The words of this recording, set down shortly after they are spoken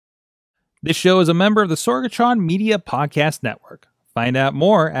This show is a member of the Sorgatron Media Podcast Network. Find out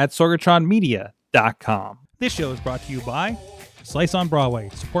more at sorgatronmedia.com. This show is brought to you by Slice on Broadway,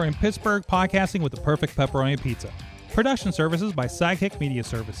 supporting Pittsburgh podcasting with the perfect pepperoni pizza. Production services by Sidekick Media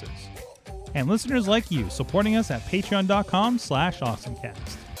Services. And listeners like you, supporting us at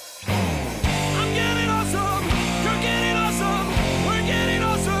patreon.com/awesomecast. I'm getting awesome, you're getting awesome, we're getting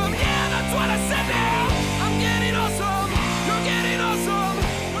awesome, yeah, that's what I said now. I'm getting awesome, you're getting awesome,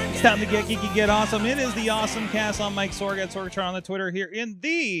 we're It's time to get geeky, get awesome. It is the Awesome Cast. I'm Mike Sorg at Sorgatron on the Twitter here in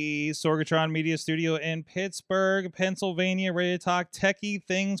the Sorgatron Media Studio in Pittsburgh, Pennsylvania, ready to talk techie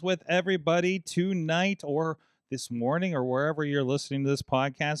things with everybody tonight or this morning or wherever you're listening to this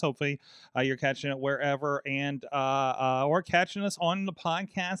podcast. Hopefully you're catching it wherever and or catching us on the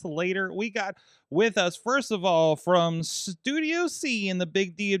podcast later. We got with us, first of all, from Studio C in the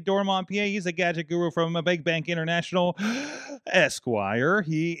Big D of Dormont, PA. He's a gadget guru from a Big Bank International Esquire.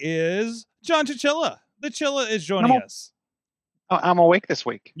 He is John Chichilla. The Chilla is joining us. I'm awake this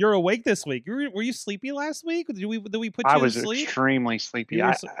week. You're awake this week. Were you sleepy last week? Did we put you I to was sleep? extremely sleepy. You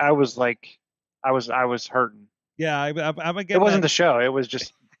were I was like, I was hurting. Yeah, I'm gonna get It wasn't that. the show. It was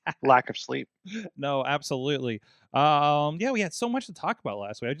just lack of sleep. No, absolutely. Yeah, we had so much to talk about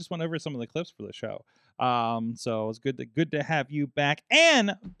last week. I just went over some of the clips for the show. So it's good to have you back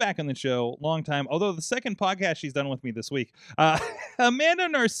and back on the show. Long time. Although the second podcast she's done with me this week. Amanda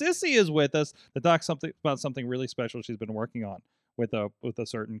Narcissi is with us to talk about something really special she's been working on with a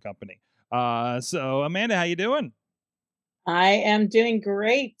certain company. So Amanda, how you doing? I am doing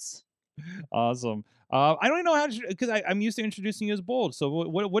great. Awesome. I don't even know how to, because I'm used to introducing you as Bold. So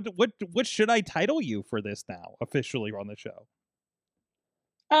what should I title you for this now officially on the show?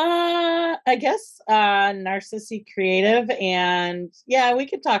 I guess Narcissi Creative, and yeah, we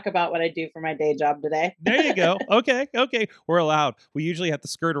could talk about what I do for my day job today. There you go. Okay. We're allowed. We usually have to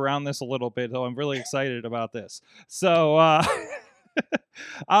skirt around this a little bit, though. I'm really excited about this. So,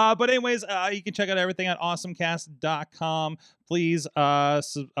 but anyways, you can check out everything at awesomecast.com. Please email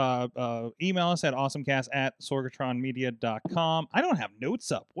us at awesomecast@sorgatronmedia.com. I don't have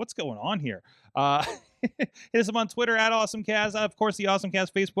notes up. What's going on here? Hit us up on Twitter at awesomecast. Of course, the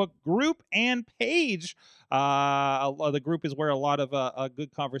Awesomecast Facebook group and page. The group is where a lot of a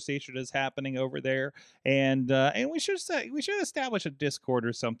good conversation is happening over there, and we should establish a Discord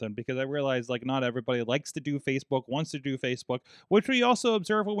or something, because I realize like not everybody likes to do Facebook, wants to do Facebook, which we also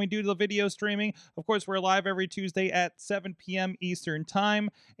observe when we do the video streaming. Of course, we're live every Tuesday at 7 p.m. Eastern time,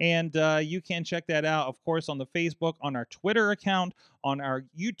 and you can check that out, of course, on the Facebook, on our Twitter account, on our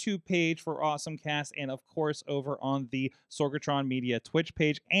YouTube page for Awesomecast, and of course over on the Sorgatron Media Twitch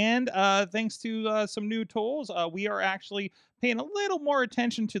page. And thanks to some new tools, we are actually paying a little more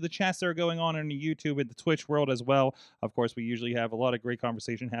attention to the chats that are going on in the YouTube and the Twitch world as well. Of course, we usually have a lot of great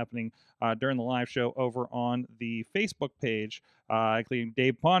conversation happening during the live show over on the Facebook page. Including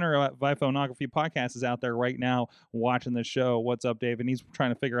Dave Bonner at Viphonography Podcast is out there right now watching the show. What's up, Dave? And he's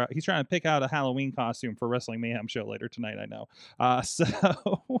trying to pick out a Halloween costume for Wrestling Mayhem show later tonight, I know. So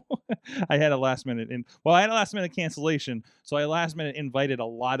I had a last minute cancellation. So I last minute invited a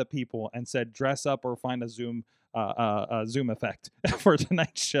lot of people and said, dress up or find a Zoom effect for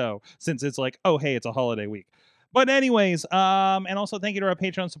tonight's show, since it's like, oh, hey, it's a holiday week. But anyways, and also thank you to our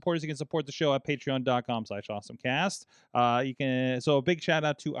Patreon supporters. You can support the show at patreon.com/awesomecast. So a big shout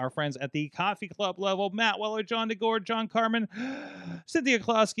out to our friends at the Coffee Club level: Matt Weller, John DeGore, John Carmen, Cynthia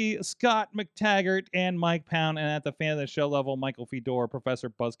Klosky, Scott McTaggart, and Mike Pound. And at the fan of the show level, Michael Fedor, Professor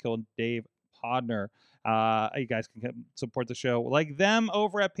Buzzkill, and Dave Podner. You guys can support the show like them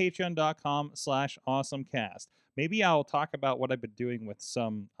over at patreon.com/awesomecast. Maybe I'll talk about what I've been doing with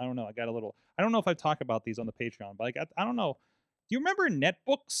some, I don't know, I don't know if I talk about these on the Patreon, but I don't know. Do you remember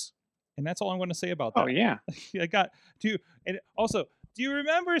netbooks? And that's all I'm going to say about that. Oh yeah. Do you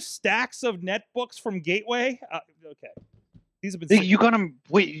remember stacks of netbooks from Gateway? Okay. These have been You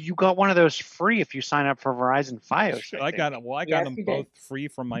got one of those free if you sign up for Verizon Fios. I got them. Well, I got them both free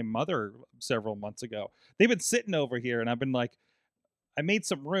from my mother several months ago. They've been sitting over here, and I've been like, I made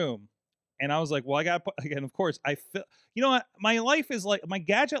some room, and I was like, well, I got to put, again, of course, I feel, you know what? My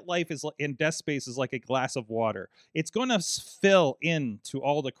gadget life is like, in desk space is like a glass of water. It's going to fill into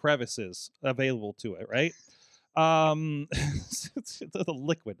all the crevices available to it, right? It's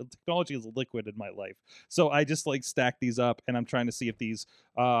the technology is liquid in my life, so I just like stack these up, and I'm trying to see if these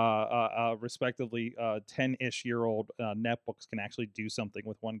respectively 10-ish year old netbooks can actually do something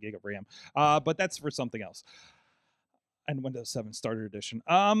with 1 gig of RAM, but that's for something else. And Windows 7 Starter Edition.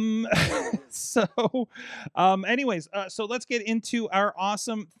 Anyways, so let's get into our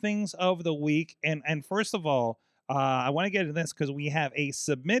awesome things of the week. And first of all, I want to get into this because we have a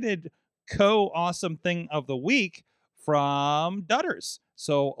submitted co-awesome thing of the week from Dutters.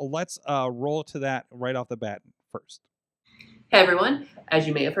 So let's roll to that right off the bat first. Hey everyone, as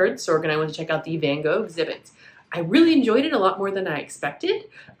you may have heard, Sorg and I went to check out the Van Gogh exhibit. I really enjoyed it a lot more than I expected.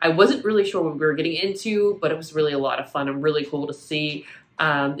 I wasn't really sure what we were getting into, but it was really a lot of fun and really cool to see.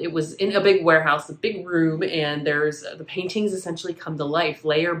 It was in a big warehouse, a big room, and there's the paintings essentially come to life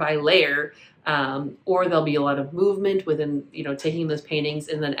layer by layer, or there'll be a lot of movement within, taking those paintings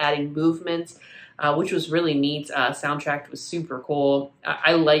and then adding movement, which was really neat. Soundtrack was super cool.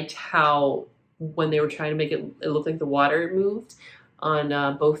 I liked how when they were trying to make it look like the water moved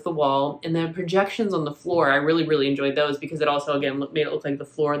on both the wall and then projections on the floor. I really, really enjoyed those because it also, again, made it look like the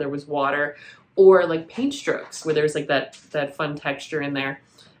floor there was water, or like paint strokes where there's like that fun texture in there.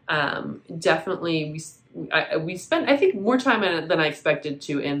 Definitely, we spent, I think, more time in it than I expected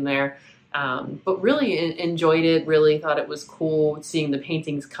to in there, but really enjoyed it. Really thought it was cool seeing the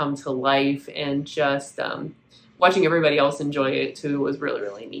paintings come to life, and just watching everybody else enjoy it too was really,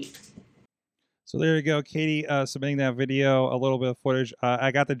 really neat. So there you go, Katie, submitting that video, a little bit of footage.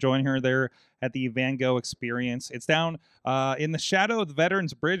 I got to join her there at the Van Gogh Experience. It's down in the shadow of the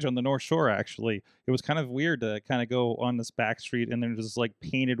Veterans Bridge on the North Shore, actually. It was kind of weird to kind of go on this back street and then just like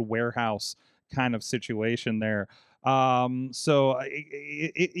painted warehouse kind of situation there. So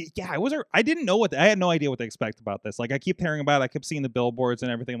yeah, it was. I didn't know I had no idea what to expect about this. Like I keep hearing about it, I kept seeing the billboards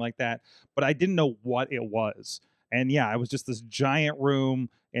and everything like that, but I didn't know what it was. And yeah, it was just this giant room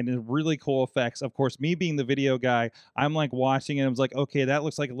and really cool effects. Of course, me being the video guy, I'm like watching it. I was like, okay, that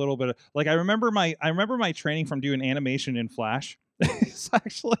looks like a little bit of like I remember my training from doing animation in Flash.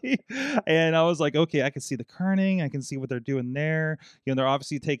 Actually, and I was like, okay, I can see the kerning, I can see what they're doing there. They're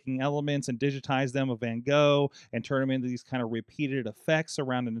obviously taking elements and digitize them of Van Gogh and turn them into these kind of repeated effects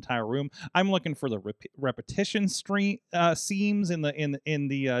around an entire room. I'm looking for the repetition seams in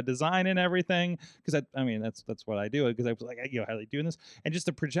the design and everything, because I mean that's what I do, because I was like, how are they doing this? And just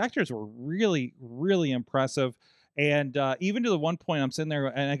the projectors were really, really impressive. And even to the one point, I'm sitting there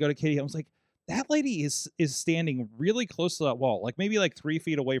and I go to Katie, I was like, that lady is standing really close to that wall, like maybe like 3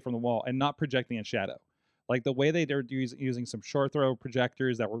 feet away from the wall, and not projecting a shadow. Like the way they're using some short throw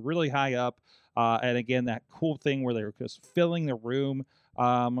projectors that were really high up, and again that cool thing where they were just filling the room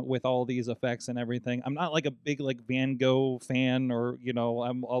with all these effects and everything. I'm not like a big like Van Gogh fan, or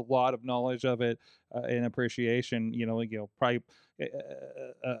I'm a lot of knowledge of it and appreciation. Probably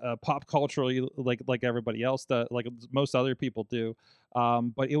pop culturally like everybody else does, like most other people do.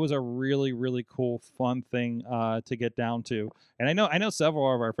 But it was a really, really cool, fun thing to get down to. And I know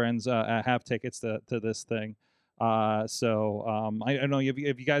several of our friends have tickets to this thing. So I don't know, have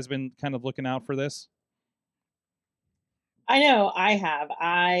you guys been kind of looking out for this? I know I have.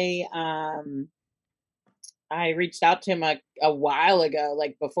 I reached out to him a while ago,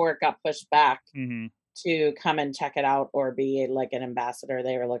 like before it got pushed back, Mm-hmm. to come and check it out or be like an ambassador.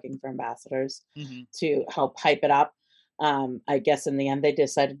 They were looking for ambassadors Mm-hmm. to help hype it up. I guess in the end they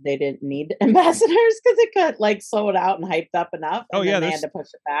decided they didn't need ambassadors because it got like sold out and hyped up enough. Oh And yeah, then they had to push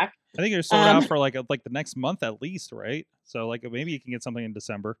it back. I think they're sold out Um, for like the next month at least, right? So like maybe you can get something in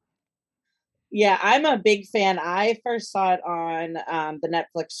December. Yeah, I'm a big fan. I first saw it on the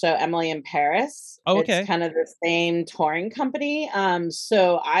Netflix show Emily in Paris. Oh, It's okay. kind of the same touring company.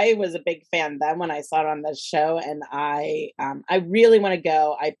 So I was a big fan then when I saw it on the show, and I really want to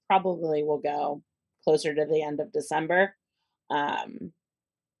go. I probably will go closer to the end of December, um,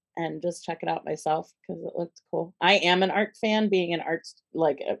 and just check it out myself because it looked cool. I am an art fan, being an art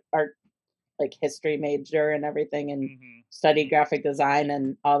like history major and everything, and Mm-hmm. studied graphic design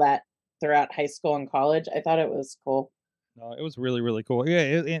and all that throughout high school and college. I thought it was cool. No, it was really, really cool. Yeah,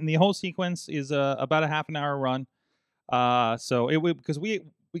 and the whole sequence is about a half an hour run. So because we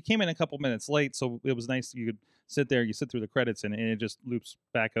came in a couple minutes late, so it was nice. You could sit there, you sit through the credits, and it just loops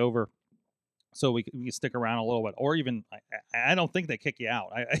back over. So we can stick around a little bit, or even I don't think they kick you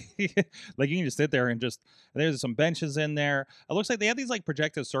out. Like you can just sit there and just. There's some benches in there. It looks like they have these like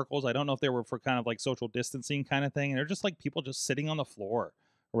projected circles. I don't know if they were for kind of like social distancing kind of thing. And they're just like people just sitting on the floor,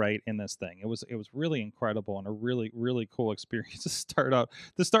 right, in this thing. It was really incredible and a really, really cool experience to start out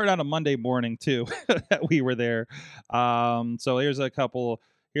a Monday morning too. That we were there. So here's a couple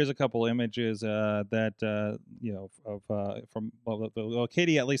images that of from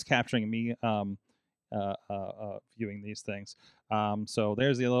Katie at least capturing me viewing these things. So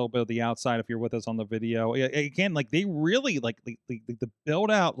there's a little bit of the outside if you're with us on the video. Again, like they really like the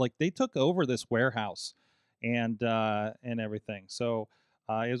build out, like they took over this warehouse and everything. So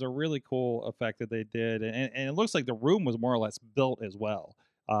it was a really cool effect that they did, and it looks like the room was more or less built as well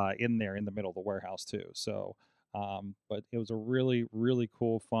in there in the middle of the warehouse too. So But it was a really, really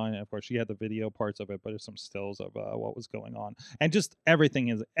cool fun. Of course, she had the video parts of it, but there's some stills of what was going on, and just everything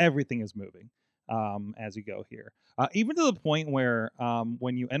is moving as you go here. Even to the point where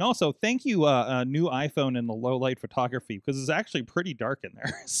when you and also thank you new iPhone and the low light photography because it's actually pretty dark in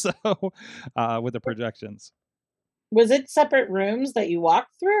there. So with the projections. Was it separate rooms that you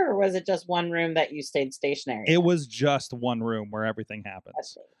walked through, or was it just one room that you stayed stationary It in? was just one room where everything I happens.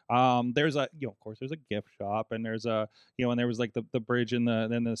 see. There's a of course there's a gift shop and there's a and there was like the bridge and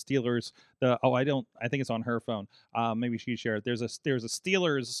then the Steelers I think it's on her phone. Maybe she shared. There's a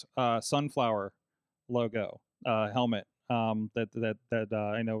Steelers sunflower logo helmet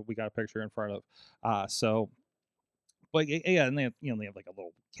that I know we got a picture in front of. So but yeah, and they have, they have like a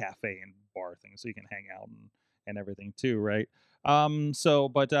little cafe and bar thing so you can hang out and everything too, right? So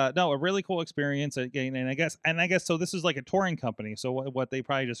but no, a really cool experience again, and I guess so this is like a touring company. So what they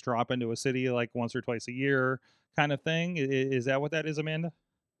probably just drop into a city like once or twice a year kind of thing. Is that what that is, Amanda?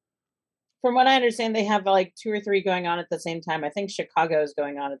 From what I understand, they have like 2 or 3 going on at the same time. I think Chicago is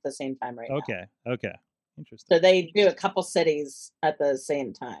going on at the same time right now. Okay. Interesting. So they do a couple cities at the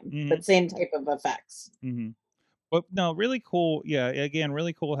same time, Mhm. but same type of effects. Mm-hmm. But no, really cool. Yeah, again,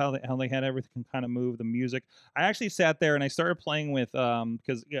 really cool how they had everything kind of move the music. I actually sat there and I started playing with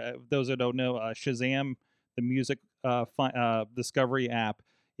because those that don't know, Shazam, the music discovery app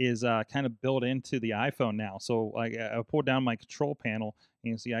is kind of built into the iPhone now. So I pulled down my control panel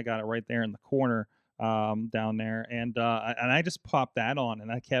and you see I got it right there in the corner down there, and I just popped that on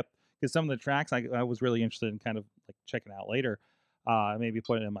and I kept because some of the tracks I was really interested in kind of like checking out later maybe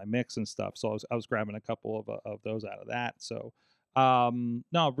put it in my mix and stuff. So I was grabbing a couple of those out of that. So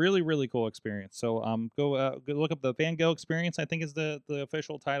no, really really cool experience. So go look up the Van Gogh Experience. I think is the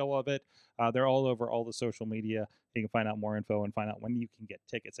official title of it. They're all over all the social media. You can find out more info and find out when you can get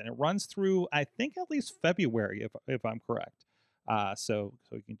tickets. And it runs through I think at least February if I'm correct. So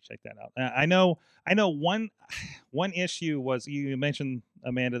you can check that out. I know one issue was you mentioned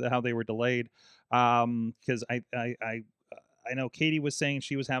Amanda how they were delayed because I know Katie was saying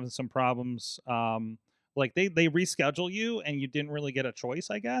she was having some problems. Like they reschedule you and you didn't really get a choice,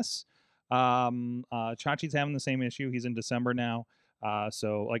 I guess. Chachi's having the same issue. He's in December now.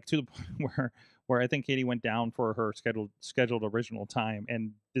 So like to the point where I think Katie went down for her scheduled original time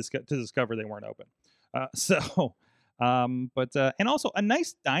and to discover they weren't open. So but and also a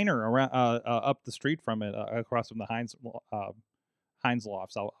nice diner around up the street from it across from the Heinz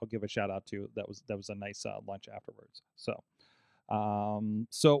Lofts. I'll give a shout out to that was a nice lunch afterwards. So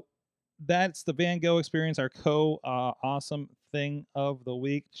that's the Van Gogh Experience, our awesome thing of the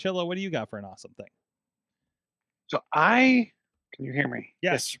week. Chilla, what do you got for an awesome thing? So can you hear me?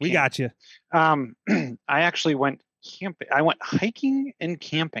 Yes, we can. got you. I actually went camping. I went hiking and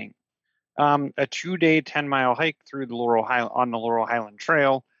camping. A 2-day 10-mile hike through the Laurel Highland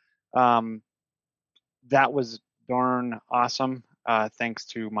Trail. That was darn awesome. Thanks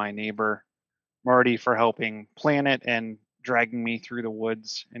to my neighbor Marty for helping plan it and dragging me through the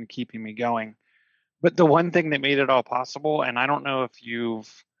woods and keeping me going. But the one thing that made it all possible, and I don't know if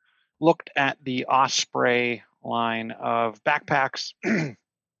you've looked at the Osprey line of backpacks. I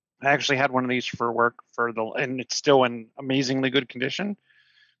actually had one of these for work and it's still in amazingly good condition.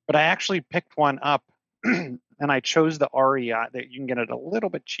 But I actually picked one up and I chose the REI that you can get it a little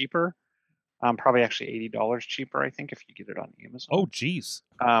bit cheaper. Probably actually $80 cheaper, I think, if you get it on Amazon. Oh, geez.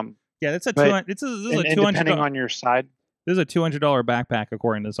 Yeah, that's a $200. This is a $200. Depending on your side. This is a $200 backpack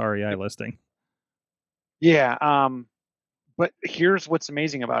according to this REI listing. Yeah. But here's what's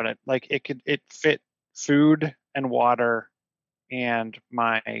amazing about it. Like it fit food and water and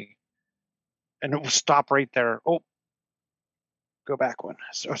it will stop right there. Oh, go back one.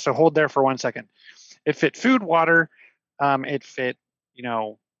 So hold there for 1 second. It fit food, water. It fit,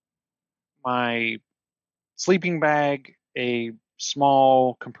 my sleeping bag, a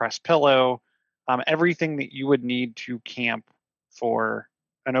small compressed pillow, everything that you would need to camp for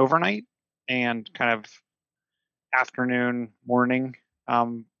an overnight and kind of afternoon, morning,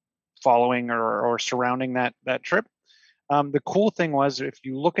 following or surrounding that trip. The cool thing was, if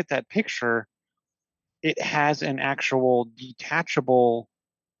you look at that picture, it has an actual detachable,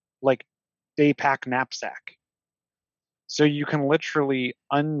 like, day pack knapsack. So you can literally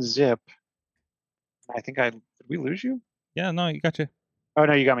unzip. Did we lose you? Yeah, no, you got you. Oh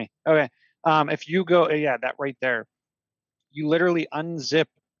no, you got me. Okay. If you go, that right there, you literally unzip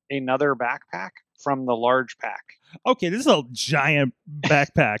another backpack from the large pack. Okay, this is a giant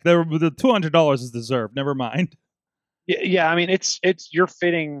backpack. The $200 is deserved. Never mind. Yeah. I mean, you're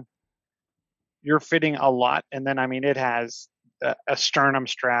fitting a lot, and then I mean, it has a sternum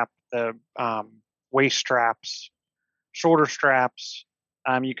strap, the waist straps, shoulder straps.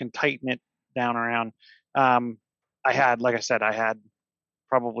 You can tighten it down around. I had, like I said, I had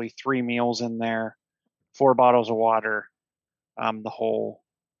probably 3 meals in there, 4 bottles of water, the whole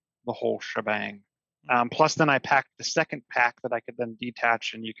shebang. Plus, then I packed the second pack that I could then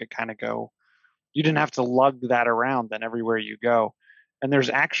detach, and you could kind of go. You didn't have to lug that around then everywhere you go. And there's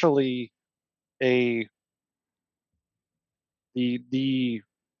actually the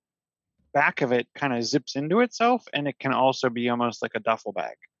back of it kind of zips into itself, and it can also be almost like a duffel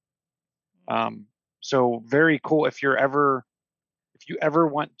bag. So very cool. If you ever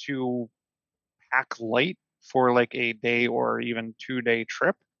want to pack light for like a day or even 2-day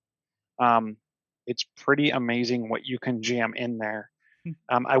trip, it's pretty amazing what you can jam in there.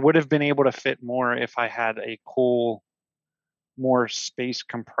 I would have been able to fit more if I had a cool, more space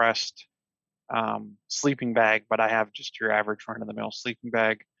compressed sleeping bag, but I have just your average run of the mill sleeping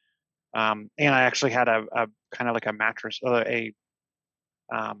bag. And I actually had a kind of like a mattress, a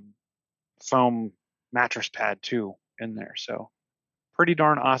foam mattress pad too in there. So pretty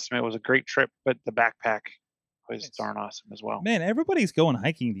darn awesome. It was a great trip, but the backpack was darn awesome as well. Man, everybody's going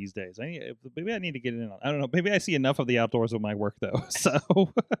hiking these days. Maybe I need to get in on. I don't know. Maybe I see enough of the outdoors with my work though. So,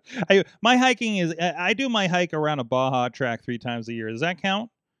 my hiking is. I do my hike around a Baja track 3 times a year. Does that count?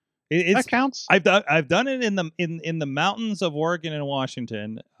 That counts. I've done it in the mountains of Oregon and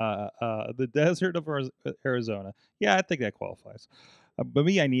Washington, the desert of Arizona. Yeah, I think that qualifies. But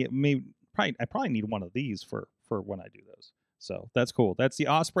me, I probably need one of these for when I do those. So that's cool. That's the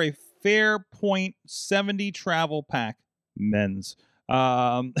Osprey Fairpoint 70 travel pack men's.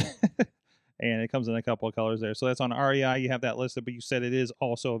 And it comes in a couple of colors there. So that's on REI. You have that listed, but you said it is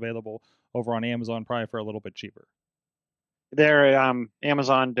also available over on Amazon, probably for a little bit cheaper. There,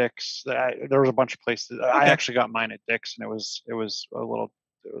 Amazon, Dick's. There was a bunch of places. Okay. I actually got mine at Dick's, and it was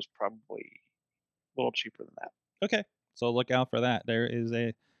probably a little cheaper than that. Okay, so look out for that. That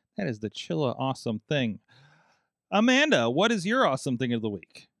is the Chilla awesome thing. Amanda, what is your awesome thing of the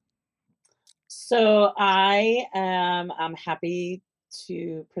week? So I'm happy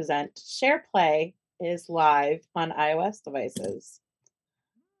to present SharePlay is live on iOS devices.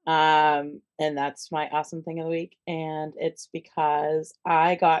 And that's my awesome thing of the week. And it's because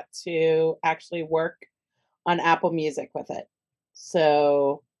I got to actually work on Apple Music with it.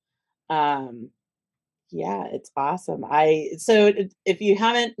 So, yeah, it's awesome. So if you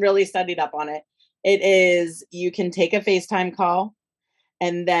haven't really studied up on it, it is, you can take a FaceTime call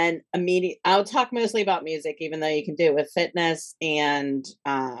and then I'll talk mostly about music, even though you can do it with fitness and,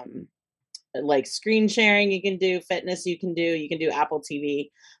 like screen sharing, you can do fitness, you can do Apple TV,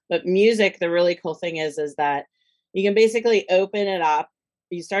 but music, the really cool thing is that you can basically open it up.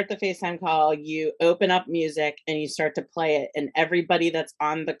 You start the FaceTime call, you open up music and you start to play it, and everybody that's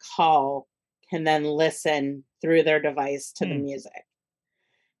on the call can then listen through their device to the music.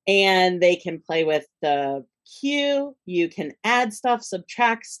 And they can play with the cue, you can add stuff,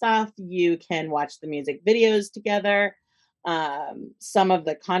 subtract stuff, you can watch the music videos together. Some of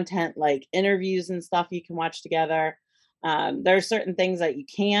the content like interviews and stuff you can watch together. There are certain things that you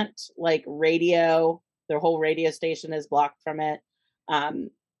can't, like radio, their whole radio station is blocked from it.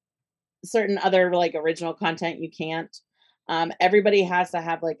 Certain other like original content you can't. Everybody has to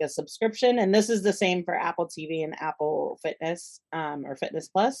have like a subscription, and this is the same for Apple TV and Apple Fitness or Fitness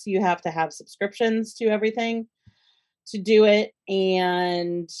Plus. You have to have subscriptions to everything to do it,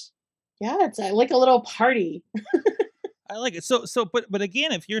 and yeah, it's like a little party. I like it. But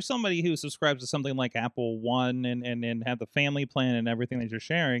again, if you're somebody who subscribes to something like Apple One and have the family plan and everything that you're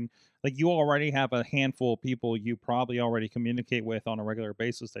sharing, like you already have a handful of people you probably already communicate with on a regular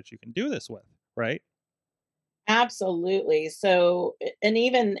basis that you can do this with, right? Absolutely. So, and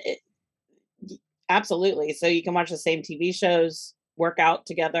even absolutely. So you can watch the same TV shows, work out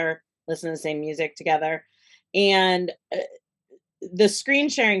together, listen to the same music together. And the screen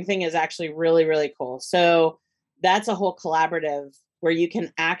sharing thing is actually really, really cool. So that's a whole collaborative where you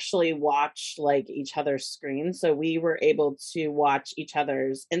can actually watch like each other's screens. So we were able to watch each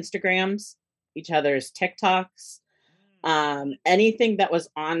other's Instagrams, each other's TikToks, anything that was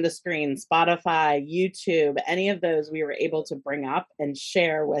on the screen, Spotify, YouTube, any of those we were able to bring up and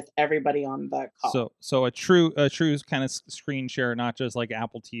share with everybody on the call. So a true kind of screen share, not just like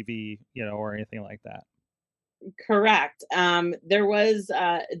Apple TV, or anything like that. Correct. There's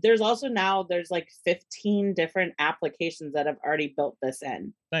also now there's like 15 different applications that have already built this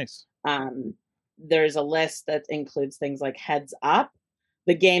in. Nice. There's a list that includes things like Heads Up,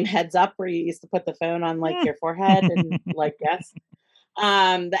 the game Heads Up, where you used to put the phone on like your forehead and like, yes.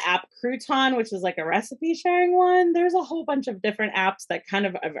 The app Crouton, which is like a recipe sharing one. There's a whole bunch of different apps that kind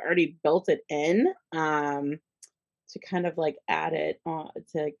of have already built it in to kind of like add it on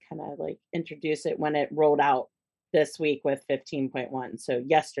to kind of like introduce it when it rolled out this week with 15.1. So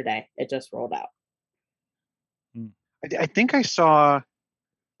yesterday it just rolled out. I think I saw,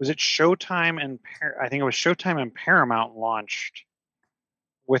 was it Showtime and I think it was Showtime and Paramount launched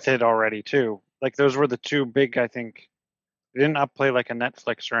with it already too. Like those were the two big, I think. They didn't upplay like a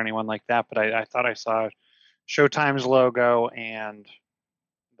Netflix or anyone like that, but I thought I saw Showtime's logo and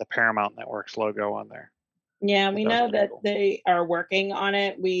the Paramount Network's logo on there. Yeah, we That was know pretty that cool. they are working on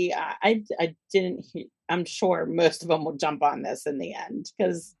it. I didn't. I'm sure most of them will jump on this in the end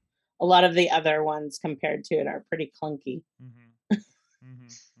because a lot of the other ones compared to it are pretty clunky.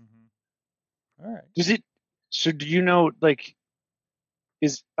 All right. Does it? So do you know like?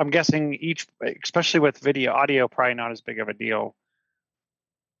 I'm guessing each, especially with video, audio probably not as big of a deal.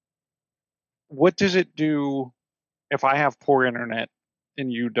 What does it do if I have poor internet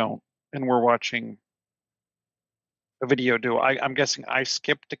and you don't, and we're watching a video? I'm guessing I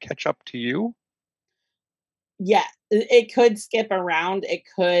skip to catch up to you? Yeah, it could skip around. It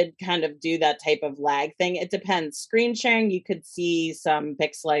could kind of do that type of lag thing. It depends. Screen sharing, you could see some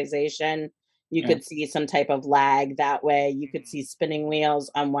pixelization. You Yeah. could see some type of lag that way. You could see spinning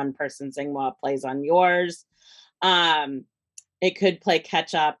wheels on one person's thing while it plays on yours. It could play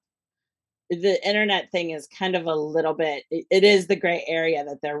catch up. The internet thing is kind of a little bit, it is the gray area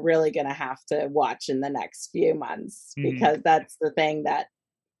that they're really going to have to watch in the next few months because that's the thing that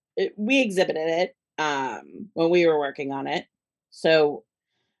we exhibited it when we were working on it. So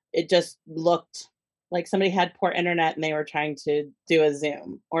it just looked like somebody had poor internet and they were trying to do a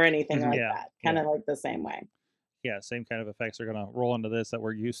Zoom or anything like Yeah, that. Kind of like the same way. Yeah, same kind of effects are gonna roll into this that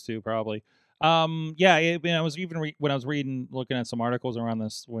we're used to probably. Yeah, I was even when I was looking at some articles around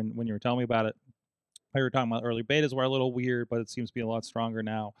this when you were telling me about it. I were talking about early betas were a little weird, but it seems to be a lot stronger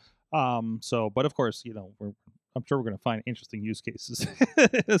now. But of course, I'm sure we're going to find interesting use cases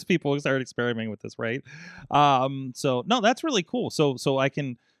as people start experimenting with this, right? So no, that's really cool.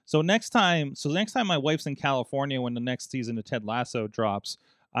 So next time my wife's in California when the next season of Ted Lasso drops,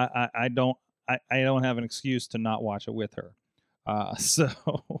 I don't have an excuse to not watch it with her. So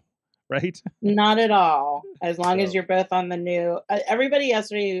right? Not at all. As long as So- you're both on the new. Everybody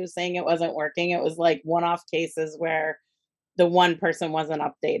yesterday was saying it wasn't working. It was like one-off cases where the one person wasn't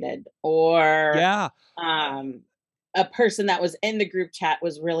updated, or Yeah. a person that was in the group chat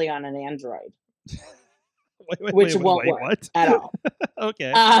was really on an Android, Wait, which won't work what? at all.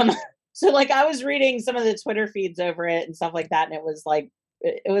 Okay. So like I was reading some of the Twitter feeds over it and stuff like that, and it was like,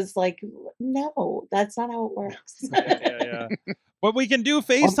 no, that's not how it works. yeah. But we can do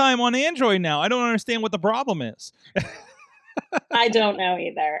FaceTime on Android now. I don't understand what the problem is. I don't know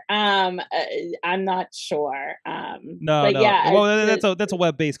either. I'm not sure. No. Yeah, Well, that's a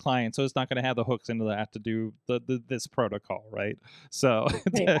web-based client, so it's not going to have the hooks into that to do this protocol, right? So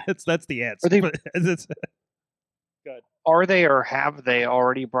that's the answer. Are they- But it's- Are they or have they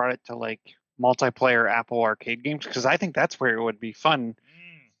already brought it to like multiplayer Apple Arcade games? Because I think that's where it would be fun,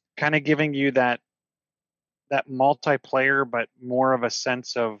 kind of giving you that multiplayer, but more of a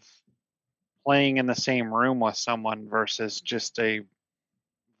sense of playing in the same room with someone versus just a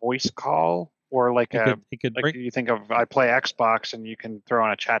voice call or like it could like bring you think of I play Xbox and you can throw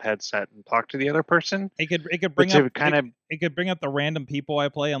on a chat headset and talk to the other person. it could But bring to up kind of it could bring up the random people I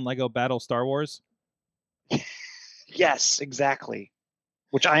play on Lego Battle Star Wars. yes, exactly.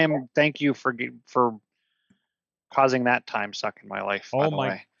 Which I am. Thank you for causing that time suck in my life. By Oh the my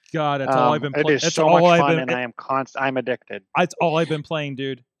way. God, that's all I've been It playing. is That's so all much I've fun, been. and I'm addicted. That's all I've been playing,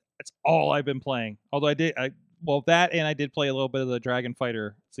 dude. That's all I've been playing. Although I did play a little bit of the Dragon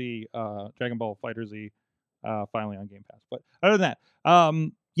Ball Fighter Z, finally on Game Pass. But other than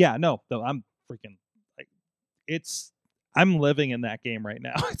that, yeah, no, I'm freaking like, I'm living in that game right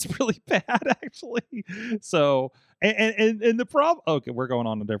now. It's really bad, actually. So, and the problem. Okay, we're going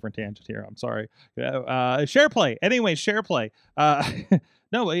on a different tangent here. I'm sorry. Share play. Anyway, share play.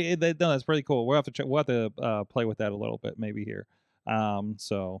 No, that's pretty cool. We'll have to play with that a little bit maybe here. Yeah,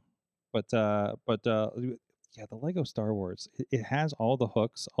 the Lego Star Wars. It has all the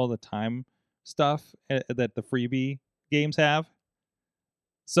hooks, all the time stuff that the freebie games have.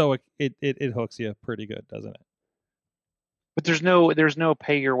 So it hooks you pretty good, doesn't it? But there's no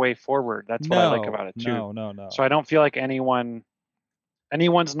pay your way forward. That's what I like about it too. No. So I don't feel like anyone's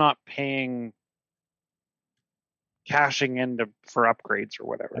not cashing in for upgrades or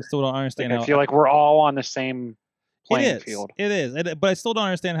whatever. I still don't understand I feel like we're all on the same playing field. It is. But I still don't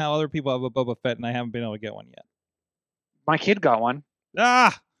understand how other people have a Boba Fett and I haven't been able to get one yet. My kid got one.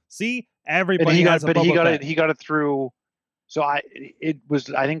 See, And everybody he has got, a but he Boba got Fett. it. He got it through. So it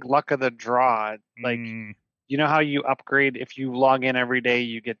was, I think, luck of the draw. Like, Mm, you know how you upgrade if you log in every day,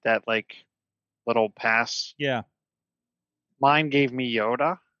 you get that like little pass. yeah. Mine gave me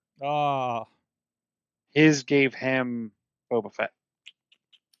Yoda. Oh, His gave him Boba Fett.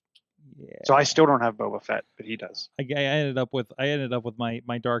 yeah. So I still don't have Boba Fett, but he does. I ended up with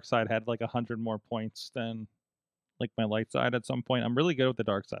my dark side had like 100 more points than like my light side at some point. I'm really good with the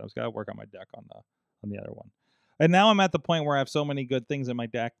dark side. I was gotta work on my deck on the other one. And now I'm at the point where I have so many good things in my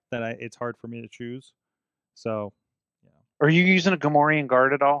deck that it's hard for me to choose. So, Are you using a Gamorrean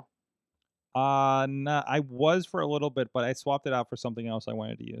guard at all? no, I was for a little bit, but I swapped it out for something else I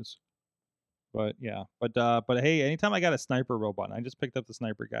wanted to use. But yeah, but hey, anytime I got a sniper robot, and I just picked up the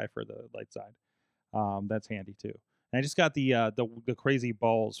sniper guy for the light side. That's handy too. And I just got the crazy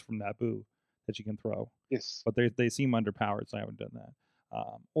balls from Naboo that you can throw, Yes. but they seem underpowered, so I haven't done that.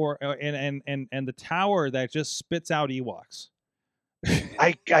 And the tower that just spits out Ewoks.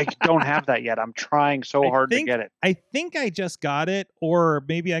 I don't have that yet. I'm trying so hard to get it. I think I just got it, or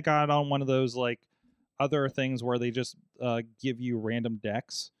maybe I got it on one of those like other things where they just give you random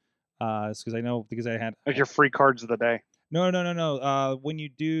decks. Because I know because I had Like your free cards of the day. No. When you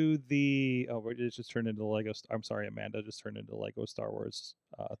do the it just turned into Lego. I'm sorry, Amanda. Just turned into Lego Star Wars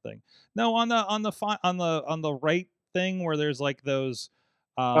thing. No, on the right thing where there's like those.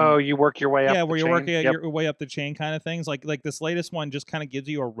 Oh, you work your way up. Yeah, the where you're chain? working Yep. your way up the chain, kind of things. Like this latest one just kind of gives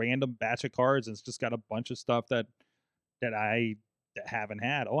you a random batch of cards, and it's just got a bunch of stuff that I haven't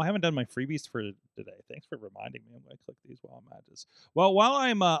had. Oh, I haven't done my freebies for today. Thanks for reminding me. I'm going to click these while I'm at this. Well, while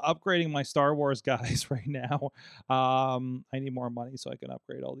I'm upgrading my Star Wars guys right now, I need more money so I can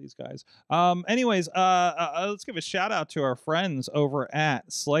upgrade all these guys. Anyways, let's give a shout out to our friends over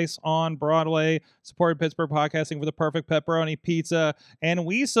at Slice on Broadway, supported Pittsburgh podcasting for the perfect pepperoni pizza, and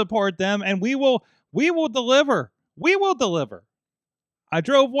we support them, and we will deliver. We will deliver. I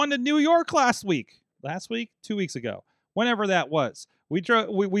drove one to New York last week, 2 weeks ago. Whenever that was, we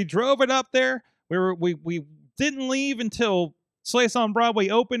drove it up there. We didn't leave until Slice on Broadway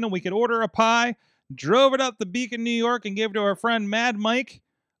opened and we could order a pie. Drove it up to Beacon, New York, and gave it to our friend Mad Mike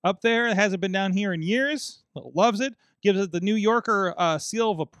up there. It hasn't been down here in years. Loves it. Gives it the New Yorker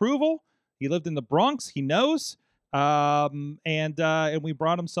seal of approval. He lived in the Bronx. He knows. And we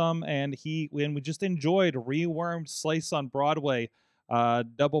brought him some, and we just enjoyed rewormed Slice on Broadway.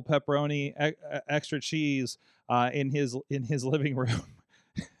 Double pepperoni, extra cheese in his living room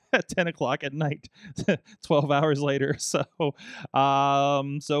at 10 o'clock at night, 12 hours later. So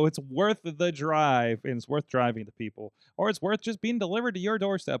it's worth the drive, and it's worth driving to people, or it's worth just being delivered to your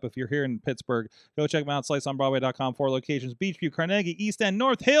doorstep if you're here in Pittsburgh. Go check them out, sliceonbroadway.com. 4 locations: Beachview, Carnegie, East End,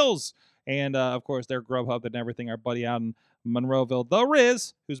 North Hills, and of course their Grubhub and everything. Our buddy out in Monroeville, the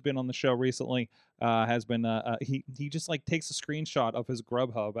Riz, who's been on the show recently, has been he just like takes a screenshot of his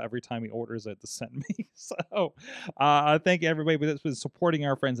Grubhub every time he orders it to send me. So thank you everybody that's been supporting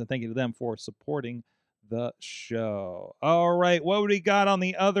our friends, and thank you to them for supporting the show. All right, what we got on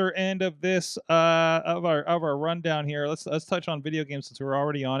the other end of this of our rundown here? Let's touch on video games since we're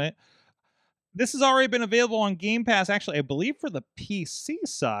already on it. This has already been available on Game Pass, actually, I believe for the PC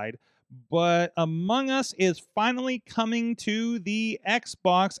side. But Among Us is finally coming to the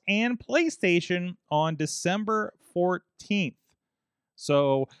Xbox and PlayStation on December 14th.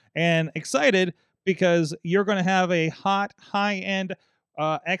 So, and excited because you're going to have a hot, high-end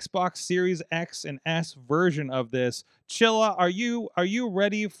Xbox Series X and S version of this. Chilla, are you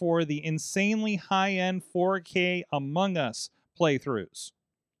ready for the insanely high-end 4K Among Us playthroughs?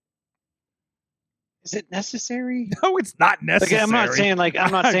 Is it necessary? No, it's not necessary. I'm not saying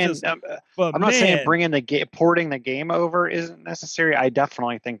I'm not saying bringing the game, porting the game over isn't necessary. I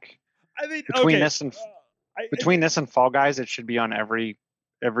definitely think between this and Fall Guys, it should be on every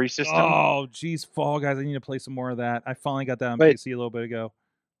system. Oh, geez, Fall Guys! I need to play some more of that. I finally got that on PC a little bit ago.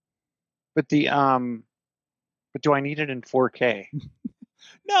 But but do I need it in 4K?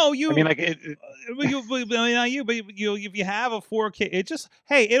 No, you. I mean, like if you have a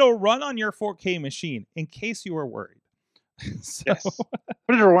 4K, it'll run on your 4K machine in case you were worried. So, yes.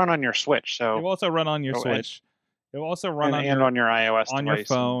 But it'll run on your Switch. So it will also run on your Switch. It will also run on your iOS on device your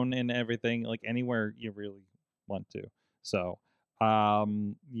phone and everything, like anywhere you really want to. So,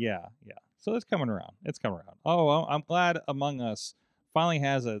 yeah. So it's coming around. Oh, well, I'm glad Among Us finally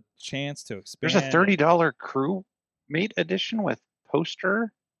has a chance to expand. There's a $30 crewmate edition with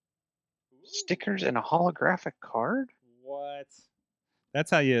poster, stickers, and a holographic card. What?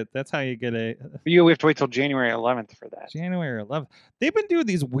 That's how you get a. We have to wait till January 11th for that. January 11th. They've been doing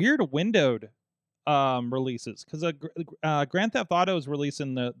these weird windowed releases, because Grand Theft Auto is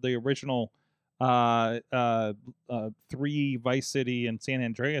releasing the original 3 Vice City and San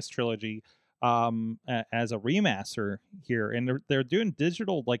Andreas trilogy as a remaster here, and they're doing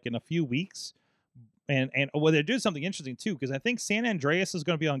digital like in a few weeks. And well, they're doing something interesting too, because I think San Andreas is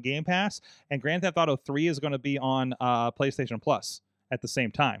going to be on Game Pass, and Grand Theft Auto 3 is going to be on PlayStation Plus at the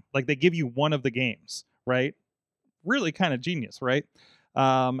same time. Like they give you one of the games, right? Really kind of genius, right?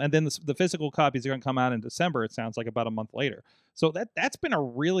 And then the physical copies are going to come out in December. It sounds like about a month later. So that's a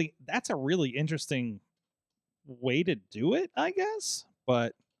really interesting way to do it, I guess.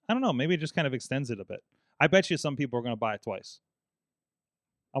 But I don't know. Maybe it just kind of extends it a bit. I bet you some people are going to buy it twice.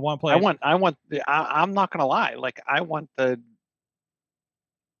 I want to play. I'm not gonna lie. Like I want the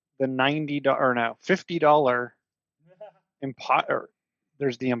 $90 or no $50 or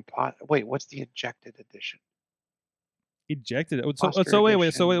there's the wait, what's the ejected edition? Ejected. So Oscar wait.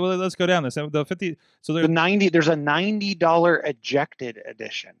 edition. So wait, let's go down this. The 50. So There's a $90 ejected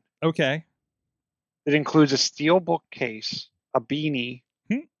edition. Okay. It includes a steel bookcase, a beanie,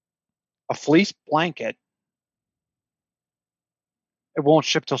 Hmm. a fleece blanket. It won't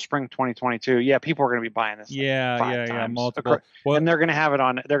ship till spring 2022. Yeah, people are going to be buying this. like, Yeah, 5 times. multiple. Well, And they're going to have it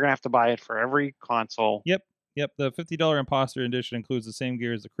on. They're going to have to buy it for every console. Yep. The $50 Imposter Edition includes the same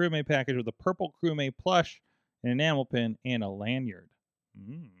gear as the Crewmate package with a purple Crewmate plush, an enamel pin, and a lanyard.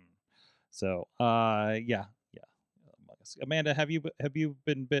 So, yeah. Among Us. Amanda, have you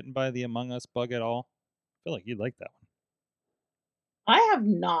been bitten by the Among Us bug at all? I feel like you'd like that one. I have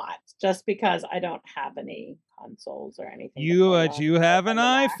not, just because I don't have any consoles or anything. You have an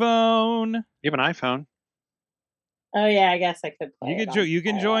iPhone. You have an iPhone. Oh yeah, I guess I could play. You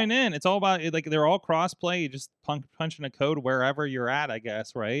can join in. It's all about like they're all cross play. You just punch in a code wherever you're at, I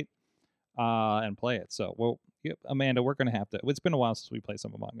guess, right? And play it. So, well, yep, Amanda, we're gonna have to. It's been a while since we played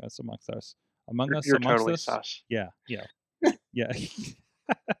some Among Us. You're totally sus. Yeah. Yeah.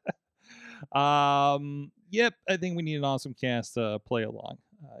 Yep. I think we need an awesome cast to play along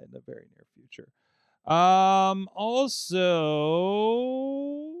in the very near future. Also,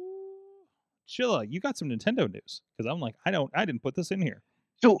 Chilla, you got some Nintendo news, because I'm like, I didn't put this in here.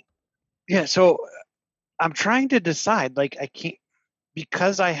 So I'm trying to decide. Like, I can't,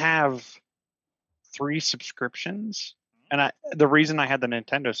 because I have 3 subscriptions, and the reason I had the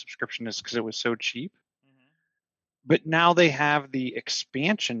Nintendo subscription is because it was so cheap. But now they have the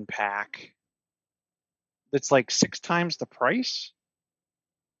expansion pack that's like 6 times the price.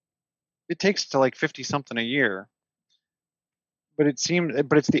 It takes to like 50 something a year. But it's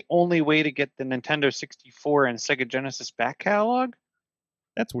the only way to get the Nintendo 64 and Sega Genesis back catalog.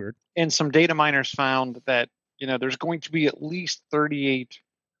 That's weird. And some data miners found that, there's going to be at least 38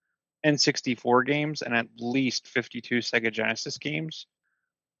 N64 games and at least 52 Sega Genesis games.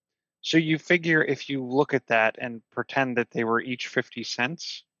 So you figure if you look at that and pretend that they were each 50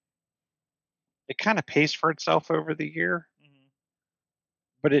 cents, it kind of pays for itself over the year.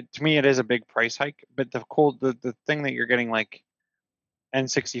 But to me, it is a big price hike. But the thing that you're getting, like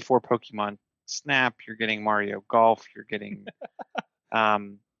N64 Pokemon Snap, you're getting Mario Golf, you're getting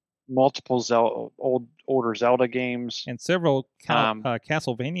multiple older Zelda games, and several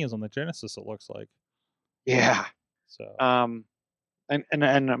Castlevanias on the Genesis. It looks like. Yeah. So.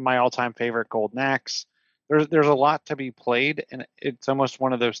 And my all-time favorite, Golden Axe. There's a lot to be played, and it's almost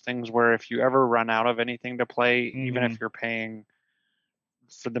one of those things where if you ever run out of anything to play, even if you're paying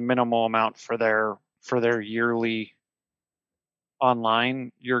for the minimal amount for their yearly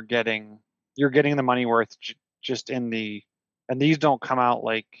online, you're getting the money worth just and these don't come out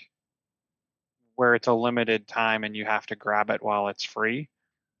like where it's a limited time and you have to grab it while it's free.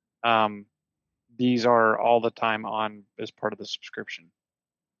 These are all the time on as part of the subscription.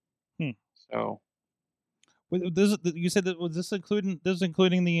 So, you said that was this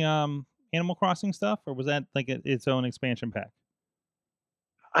including the Animal Crossing stuff, or was that like its own expansion pack?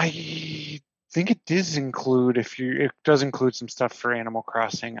 I think it does include it does include some stuff for Animal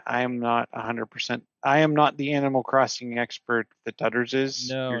Crossing. I am not 100%. I am not the Animal Crossing expert that Dutters is.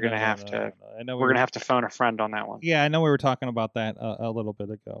 No, you're gonna have to. I know we're gonna have to phone a friend on that one. Yeah, I know we were talking about that a little bit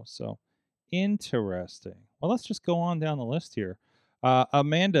ago. So interesting. Well, let's just go on down the list here.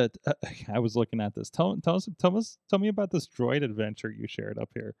 Amanda, I was looking at this. Tell me about this droid adventure you shared up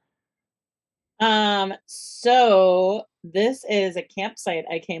here. So this is a campsite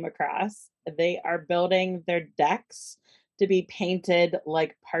I came across. They are building their decks to be painted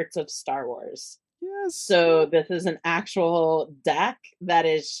like parts of Star Wars. Yes. So this is an actual deck that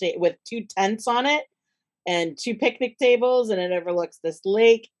is with 2 tents on it and 2 picnic tables, and it overlooks this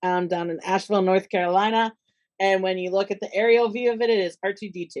lake down in Asheville, North Carolina. And when you look at the aerial view of it, it is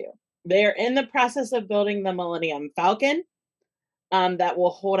R2-D2. They're in the process of building the Millennium Falcon, that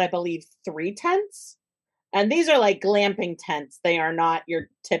will hold, I believe, 3 tents. And these are like glamping tents. They are not your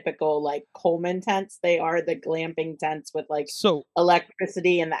typical like Coleman tents. They are the glamping tents with like So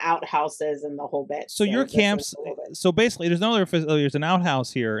electricity and the outhouses and the whole bit. so your this is camps. a little bit- So basically, there's no other. There's an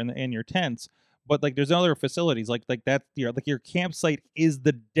outhouse here in your tents, but like there's no other facilities. Like that. Your campsite is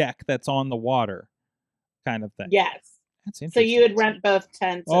the deck that's on the water, kind of thing. Yes. That's So interesting. you would rent both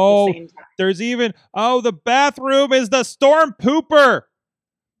tents Oh, at the same time. There's even the bathroom is the storm pooper.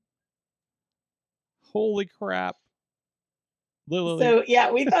 Holy crap! Literally. So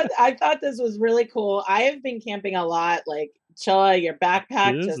yeah, I thought this was really cool. I have been camping a lot. Like Chilla, your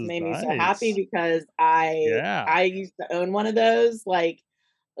backpack This just is made me so nice. happy because I Yeah. used to own one of those. Like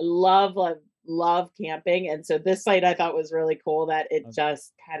love camping. And so this site I thought was really cool that it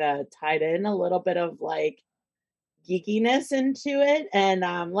just kind of tied in a little bit of like geekiness into it.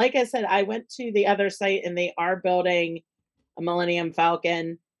 And like I said, I went to the other site and they are building a Millennium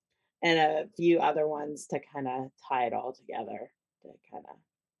Falcon and a few other ones to kind of tie it all together to kind of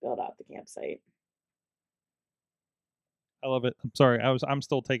build out the campsite. I love it. I'm sorry. I'm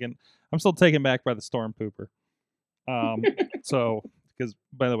still taken back by the storm pooper. So because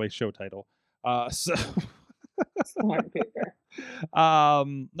by the way, show title. So Storm pooper.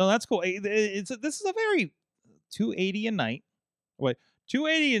 no, that's cool. This is a very $280 a night. Wait,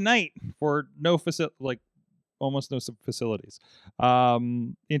 $280 a night for no like almost no facilities.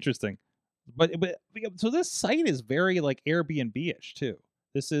 Interesting. But so this site is very like Airbnb-ish too.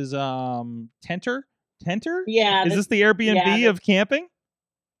 This is Tenter? Yeah. Is this the Airbnb of camping?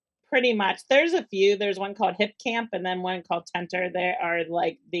 Pretty much. There's a few. There's one called Hip Camp and then one called Tenter. There are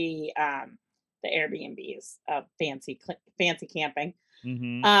like the Airbnbs of fancy camping.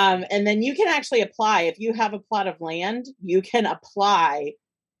 Mm-hmm. And then you can actually apply if you have a plot of land. You can apply,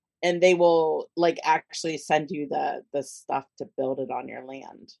 and they will like actually send you the stuff to build it on your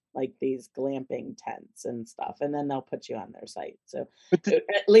land, like these glamping tents and stuff, and then they'll put you on their site. So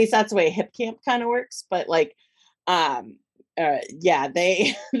at least that's the way Hip Camp kind of works. But like, yeah,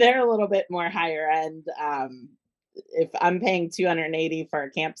 they're a little bit more higher end. If I'm paying $280 for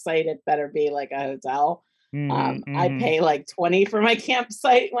a campsite, it better be like a hotel. I pay like $20 for my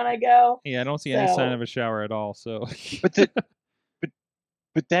campsite when I go. Yeah, I don't see any sign of a shower at all. So,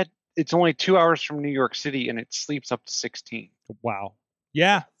 but that it's only 2 hours from New York City and it sleeps up to 16. Wow.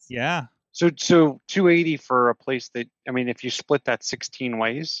 Yeah. So 280 for a place that, I mean, if you split that 16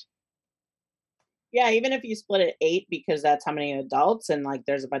 ways. Yeah, even if you split it 8 because that's how many adults and like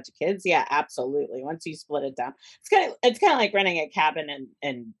there's a bunch of kids. Yeah, absolutely. Once you split it down, it's kind of like renting a cabin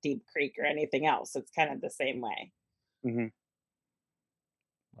in Deep Creek or anything else. It's kind of the same way. Mm-hmm.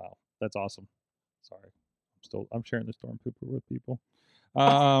 Wow, that's awesome. Sorry, I'm sharing the storm pooper with people.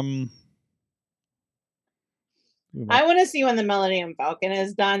 I want to see when the Millennium Falcon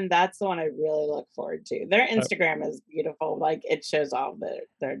is done. That's the one I really look forward to. Their Instagram is beautiful. Like it shows all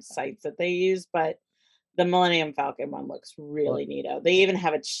their sites that they use, but the Millennium Falcon one looks really neato. They even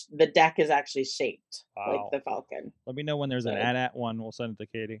have the deck is actually shaped like the Falcon. Let me know when there's an AT-AT one. We'll send it to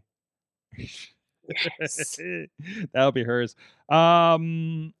Katie. Yes. That'll be hers.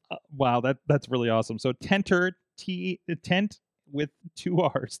 Wow, that's really awesome. So Tenter, tent with 2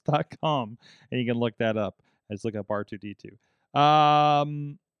 R's.com, and you can look that up. Let's look up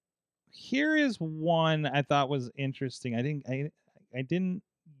R2D2. Here is one I thought was interesting. I didn't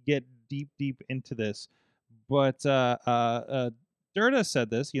get deep into this, but Durda said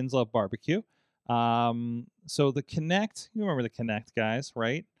this. Yins Love Barbecue. So the Kinect, you remember the Kinect guys,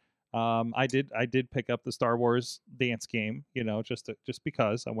 right? I did pick up the Star Wars dance game, just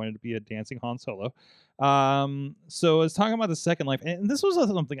because I wanted to be a dancing Han Solo. So I was talking about the Second Life, and this was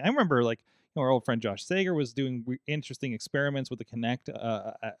something I remember, like, our old friend Josh Sager was doing interesting experiments with the Kinect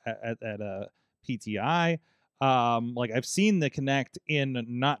at PTI. Like I've seen the Kinect in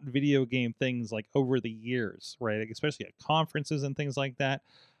not video game things like over the years, right? Like, especially at conferences and things like that.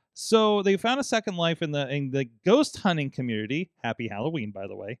 So they found a Second Life in the ghost hunting community. Happy Halloween, by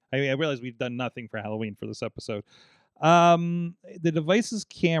the way. I realize we've done nothing for Halloween for this episode. The device's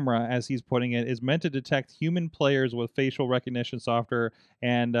camera, as he's putting it, is meant to detect human players with facial recognition software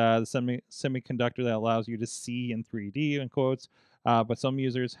and the semiconductor that allows you to see in 3D, in quotes. But some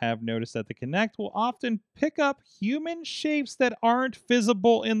users have noticed that the Kinect will often pick up human shapes that aren't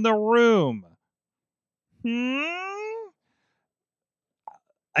visible in the room.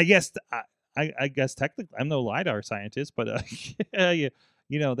 I guess technically I'm no LiDAR scientist, but yeah.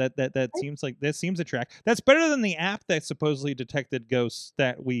 That seems attractive. That's better than the app that supposedly detected ghosts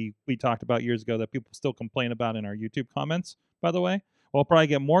that we talked about years ago that people still complain about in our YouTube comments, by the way. We'll probably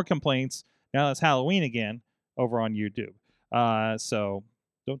get more complaints now that it's Halloween again over on YouTube. So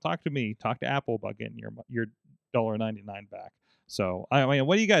don't talk to me. Talk to Apple about getting your $1.99 back. So I mean,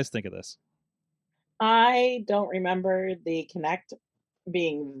 what do you guys think of this? I don't remember the Kinect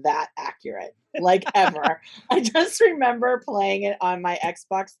being that accurate, like ever. I just remember playing it on my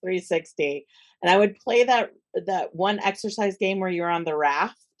Xbox 360, and I would play that one exercise game where you were on the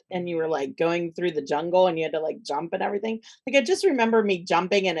raft and you were like going through the jungle and you had to like jump and everything. Like I just remember me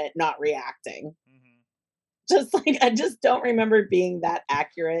jumping and it not reacting. Just like I just don't remember being that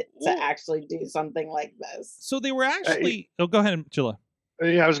accurate to actually do something like this. So they were actually. Oh, go ahead, Chilla.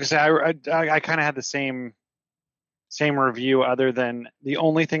 Yeah, I was gonna say I kind of had the same review, other than the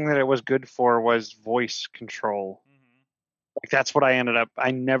only thing that it was good for was voice control. Like that's what I ended up.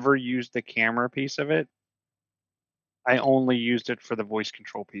 I never used the camera piece of it. I only used it for the voice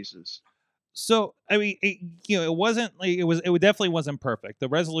control pieces. So I mean, it wasn't like it definitely wasn't perfect. The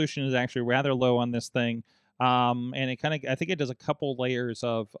resolution is actually rather low on this thing. And it kind of, I think it does a couple layers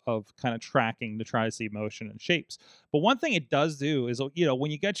of kind of tracking to try to see motion and shapes. But one thing it does do is,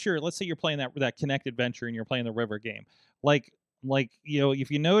 when you get let's say you're playing that Kinect Adventure and you're playing the river game, like if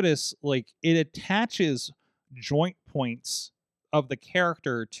you notice, like it attaches joint points of the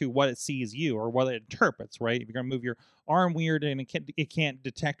character to what it sees you or what it interprets, right? If you're gonna move your arm weird and it can't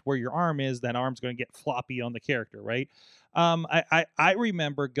detect where your arm is, that arm's gonna get floppy on the character, right? I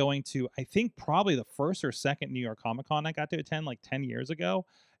remember going to, I think probably the first or second New York Comic Con I got to attend like 10 years ago,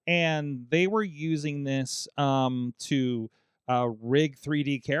 and they were using this to rig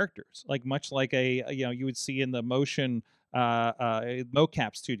 3D characters, like much like you would see in the motion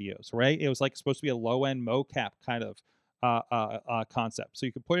mocap studios, right? It was like supposed to be a low end mocap kind of concept. So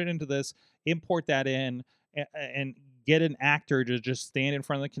you could put it into this, import that in, and get an actor to just stand in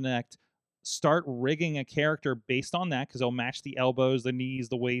front of the Kinect, start rigging a character based on that, because it'll match the elbows, the knees,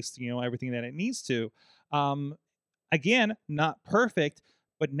 the waist, everything that it needs to. Again, not perfect,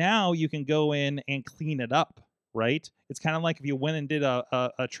 but now you can go in and clean it up, right? It's kind of like if you went and did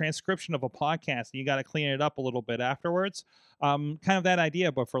a transcription of a podcast and you got to clean it up a little bit afterwards. Kind of that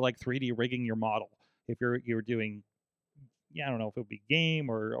idea, but for like 3D rigging your model. If you're doing, I don't know if it would be game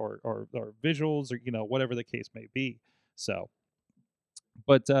or visuals or whatever the case may be. So,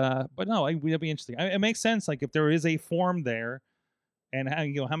 but no, that'd be interesting. It makes sense. Like if there is a form there, and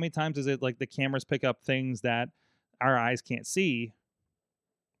how many times is it like the cameras pick up things that our eyes can't see?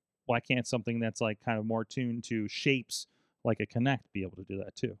 Why can't something that's like kind of more tuned to shapes like a Kinect be able to do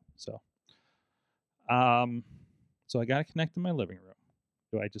that too? So, so I got a Kinect in my living room.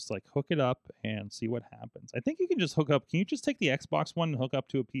 Do I just like hook it up and see what happens? I think you can just hook up. Can you just take the Xbox One and hook up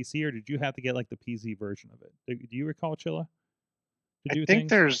to a PC, or did you have to get like the PC version of it? Do you recall, Chilla? I think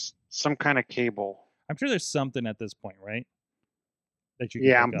there's some kind of cable. I'm sure there's something at this point, right? That you can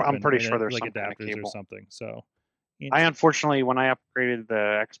Yeah, hook up I'm pretty and sure there's like some kind of adapters or cable. something. So, I unfortunately, when I upgraded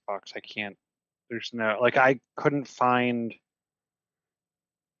the Xbox, I can't. There's no, like, I couldn't find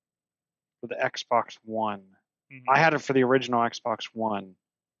for the Xbox One. I had it for the original Xbox One.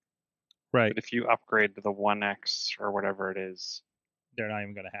 Right. But if you upgrade to the One X or whatever it is, they're not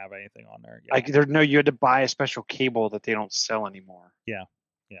even going to have anything on there. Yeah. You had to buy a special cable that they don't sell anymore. Yeah.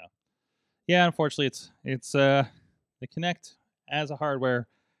 Unfortunately, it's the Kinect as a hardware,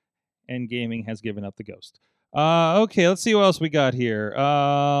 and gaming has given up the ghost. Okay, let's see what else we got here.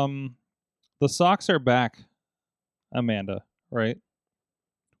 The socks are back, Amanda. Right?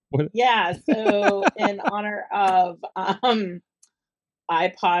 What? Yeah. So in honor of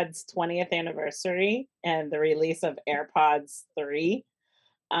iPod's 20th anniversary and the release of AirPods 3,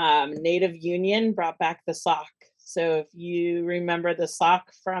 Native Union brought back the sock. So if you remember the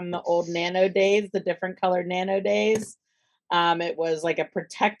sock from the old Nano days, the different colored Nano days, it was like a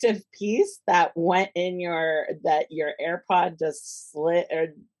protective piece that went in your AirPod just slid,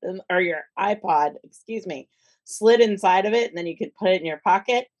 or your iPod, slid inside of it, and then you could put it in your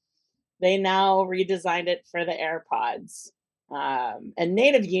pocket. They now redesigned it for the AirPods. And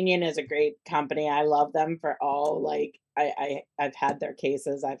Native Union is a great company. I love them for all, like, I've had their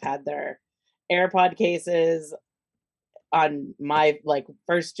cases. I've had their AirPod cases on my like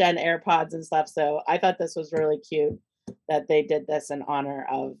first gen AirPods and stuff. So I thought this was really cute that they did this in honor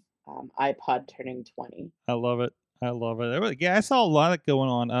of iPod turning 20. I love it. Yeah, I saw a lot going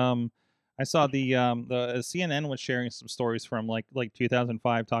on. I saw the CNN was sharing some stories from like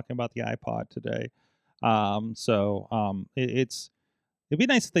 2005 talking about the iPod today. It'd be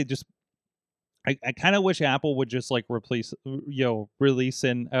nice if they just. I kind of wish Apple would just like release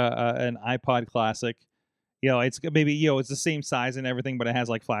an iPod Classic. It's maybe it's the same size and everything, but it has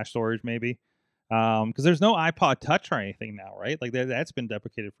like flash storage maybe. Because there's no iPod Touch or anything now, right? Like that's been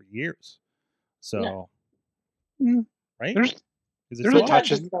deprecated for years. So, Mm. right? There's Is it there's still a on? Touch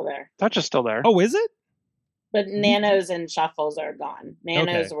Touch is still there, Touch is still there. Oh, is it? but Nanos and Shuffles are gone.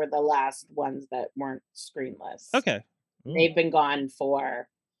 Nanos Okay. were the last ones that weren't screenless. Okay. Ooh, They've been gone for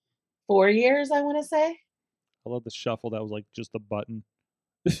 4 years, I want to say. I love the Shuffle. That was like just a button.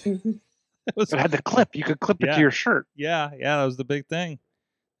 Mhm. It was, It had the clip. You could clip it Yeah. to your shirt. yeah, that was the big thing.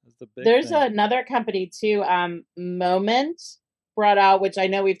 That was the big There's thing. another company too, Moment brought out, which I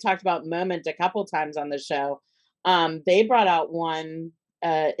know we've talked about Moment a couple times on the show. They brought out one,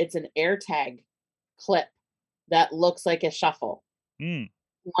 it's an AirTag clip that looks like a shuffle. Mm.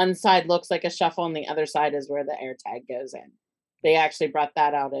 One side looks like a shuffle and the other side is where the AirTag goes in. They actually brought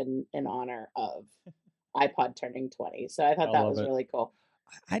that out in honor of iPod turning 20. So I thought I that love was it. really cool.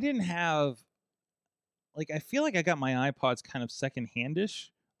 I didn't have, like, I feel like I got my iPods kind of secondhandish.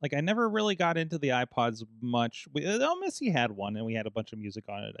 Like, I never really got into the iPods much. Missy had one, and we had a bunch of music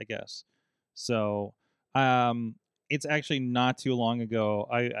on it, I guess. So, it's actually not too long ago.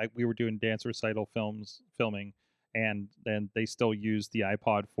 We were doing dance recital filming, and then they still used the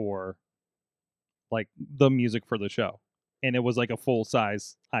iPod for like the music for the show, and it was like a full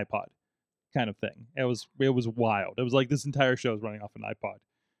size iPod kind of thing. It was wild. It was like this entire show is running off an iPod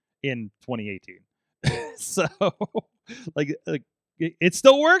in 2018. So like it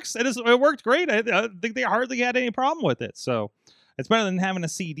still works. It worked great. I think they hardly had any problem with it. So it's better than having a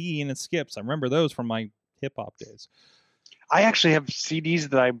CD and it skips. I remember those from my hip hop days. I actually have CDs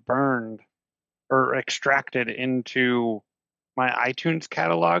that I burned or extracted into my iTunes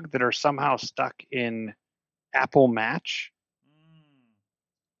catalog that are somehow stuck in Apple Match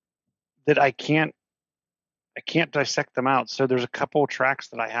that I can't dissect them out. So there's a couple tracks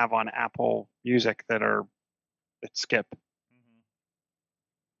that I have on Apple Music that skip.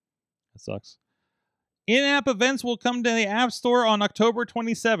 That sucks. In-app events will come to the App Store on October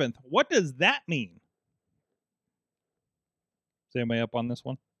 27th. What does that mean? Is anybody up on this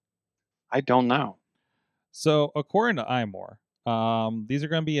one? I don't know. So according to iMore, these are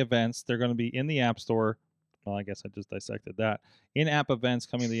going to be events. They're going to be in the App Store. Well, I guess I just dissected that. In-app events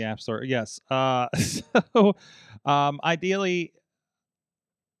coming to the App Store. Yes. So ideally,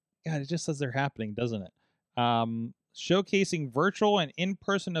 God, it just says they're happening, doesn't it? Showcasing virtual and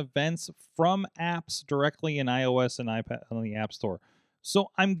in-person events from apps directly in iOS and iPad on the App Store.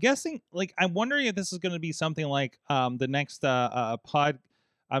 So I'm guessing, like, I'm wondering if this is going to be something like the next Pokemon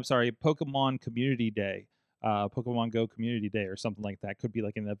Community Day, Pokemon Go Community Day, or something like that. Could be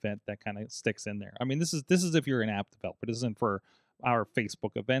like an event that kind of sticks in there. I mean, this is if you're an app developer. This isn't for our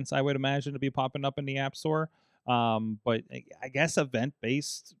Facebook events, I would imagine, to be popping up in the App Store. But I guess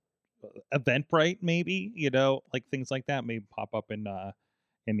event-based, Eventbrite, maybe, like things like that may pop up in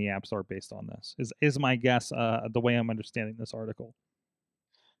the App Store based on this. Is my guess, the way I'm understanding this article.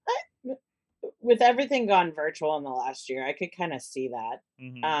 With everything gone virtual in the last year, I could kind of see that.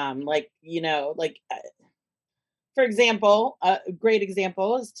 Mhm. For example, a great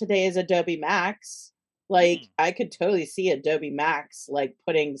example is today is Adobe Max. Like, I could totally see Adobe Max like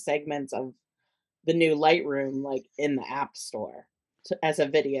putting segments of the new Lightroom like in the App Store as a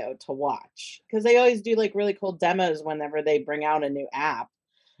video to watch, because they always do like really cool demos whenever they bring out a new app.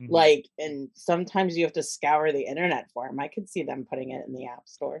 Mhm. Like, and sometimes you have to scour the internet for them. I could see them putting it in the App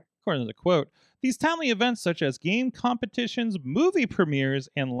Store. According to the quote, these timely events such as game competitions, movie premieres,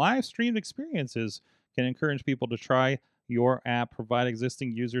 and live streamed experiences can encourage people to try your app, provide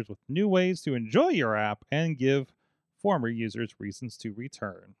existing users with new ways to enjoy your app, and give former users reasons to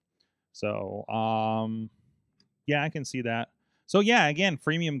return. So, yeah, I can see that. So, yeah, again,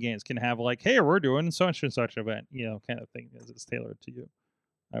 freemium games can have like, hey, we're doing such and such event, kind of thing, as it's tailored to you,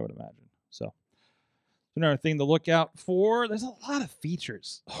 I would imagine. So, another thing to look out for. There's a lot of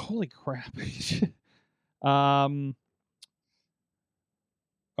features. Holy crap.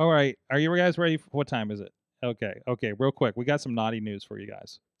 All right. Are you guys ready? What time is it? Okay. Real quick. We got some naughty news for you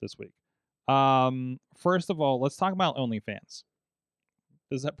guys this week. First of all, let's talk about OnlyFans.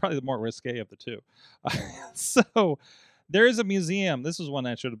 Is that probably the more risque of the two? So there is a museum. This is one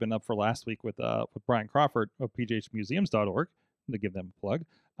that should have been up for last week with Brian Crawford of pghmuseums.org, to give them a plug.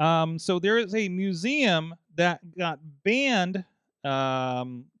 So there is a museum that got banned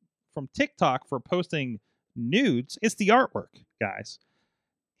from TikTok for posting nudes. It's the artwork, guys.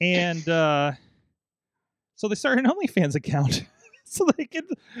 And so they started an OnlyFans account so they could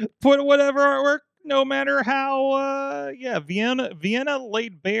put whatever artwork, no matter how. Vienna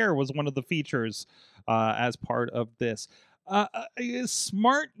Laid Bare was one of the features as part of this.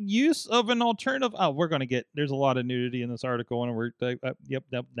 Smart use of an alternative. Oh, we're gonna get. There's a lot of nudity in this article, and we're yep.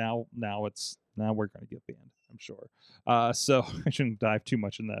 Now we're gonna get banned. I'm sure. So I shouldn't dive too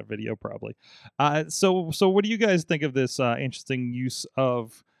much in that video, probably. So what do you guys think of this interesting use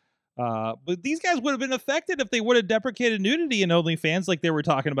of? But these guys would have been affected if they would have deprecated nudity in OnlyFans, like they were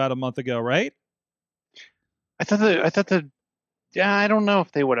talking about a month ago, right? I thought the yeah, I don't know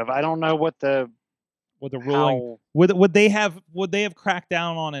if they would have. I don't know what the ruling would they have cracked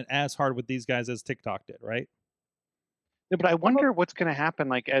down on it as hard with these guys as TikTok did, right? Yeah, but I wonder what's going to happen,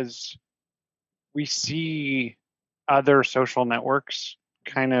 like, as we see other social networks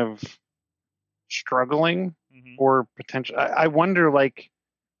kind of struggling or potential. I wonder, like,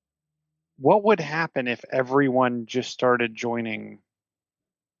 what would happen if everyone just started joining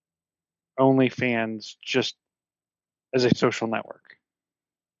OnlyFans just as a social network?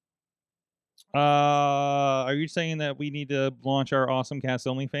 Are you saying that we need to launch our Awesome Cast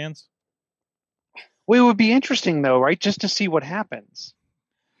OnlyFans? Well, it would be interesting, though, right? Just to see what happens.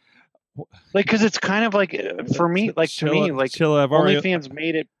 Like, because it's kind of like, for me, like, to me, like, OnlyFans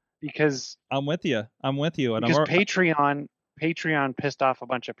made it because I'm with you. And because Patreon pissed off a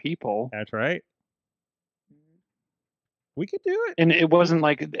bunch of people. That's right. We could do it, and it wasn't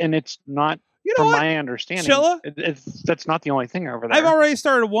like, and it's not. From my understanding, that's not the only thing over there. I've already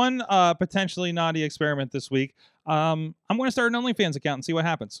started one potentially naughty experiment this week. I'm going to start an OnlyFans account and see what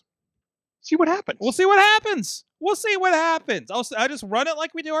happens. See what happens. We'll see what happens. I'll just run it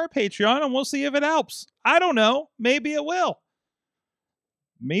like we do our Patreon, and we'll see if it helps. I don't know. Maybe it will.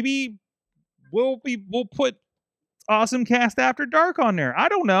 Maybe we'll put Awesome Cast After Dark on there. I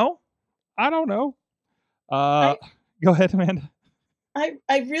don't know. Go ahead, Amanda. I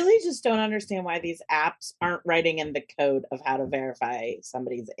really just don't understand why these apps aren't writing in the code of how to verify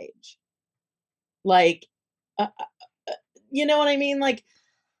somebody's age. Like, you know what I mean? Like,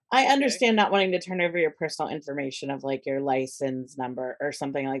 I understand not wanting to turn over your personal information of like your license number or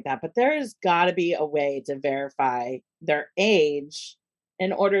something like that, but there's got to be a way to verify their age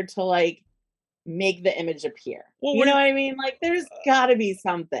in order to like make the image appear. Well, you know what I mean? Like, there's got to be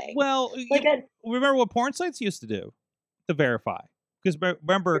something. Well, like, remember what porn sites used to do to verify? Because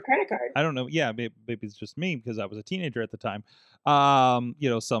remember, your credit card. I don't know. Yeah, maybe it's just me because I was a teenager at the time. Some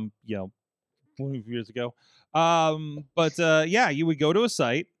years ago. Yeah, you would go to a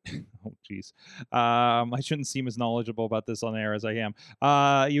site. Oh, jeez. I shouldn't seem as knowledgeable about this on air as I am.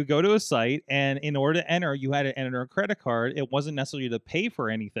 You go to a site, and in order to enter, you had to enter a credit card. It wasn't necessarily to pay for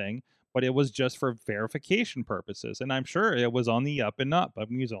anything, but it was just for verification purposes. And I'm sure it was on the up and up.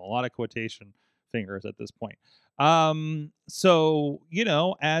 I'm using a lot of quotation fingers at this point. So,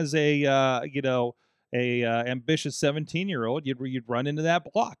 as a ambitious 17-year-old, you'd run into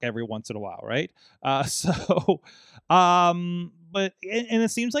that block every once in a while, right? But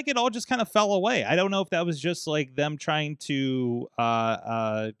it seems like it all just kind of fell away. I don't know if that was just like them trying to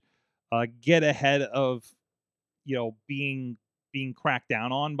get ahead of being cracked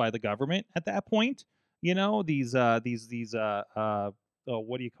down on by the government at that point. These what do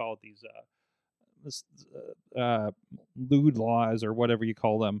you call it? These lewd laws or whatever you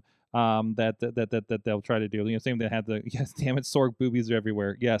call them. That they'll try to do. Same they had the damn it, Sorg boobies are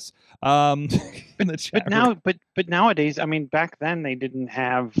everywhere. Yes. In the chat. But nowadays, I mean, back then they didn't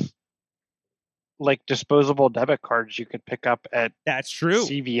have like disposable debit cards you could pick up at. That's true.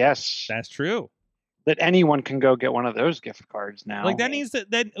 CVS. That's true. That anyone can go get one of those gift cards now. Like that means that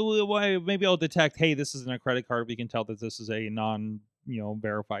maybe I'll detect. Hey, this isn't a credit card. We can tell that this is a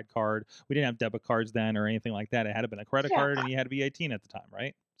verified card. We didn't have debit cards then or anything like that. It had to been a credit card, and you had to be 18 at the time,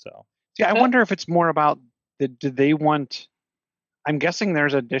 right? So yeah, I wonder if it's more about do they want? I'm guessing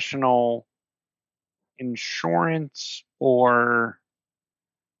there's additional insurance, or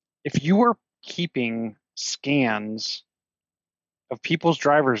if you were keeping scans of people's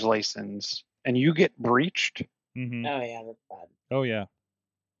driver's license and you get breached. Mm-hmm. Oh yeah, that's bad. Oh yeah.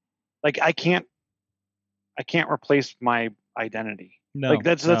 Like I can't replace my identity. No, like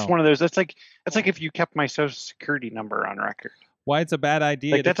that's one of those. That's like if you kept my social security number on record. Why it's a bad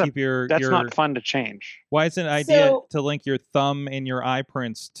idea to keep that's not fun to change. Why it's an idea to link your thumb and your eye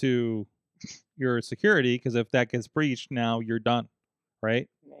prints to your security, because if that gets breached, now you're done, right?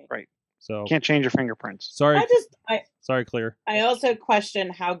 Right. So can't change your fingerprints. Sorry, Clear. I also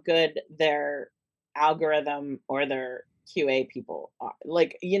question how good their algorithm or their QA people are.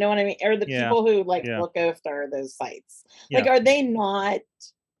 Like, you know what I mean? Or the people who look after those sites. Like, are they not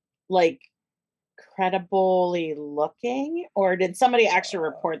like credibly looking, or did somebody actually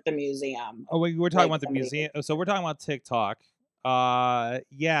report the museum? Oh, we're talking about the museum. So we're talking about TikTok.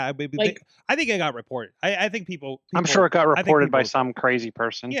 Yeah, Like- I think it got reported. I think people. I'm sure it got I think reported by people- some crazy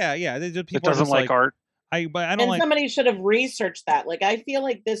person Yeah. They just, that people are doesn't just like art. but I don't And like. somebody should have researched that. Like, I feel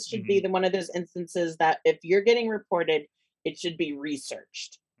like this should be Mm-hmm. one of those instances that if you're getting reported, it should be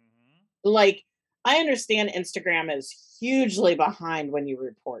researched. Like, I understand Instagram is hugely behind when you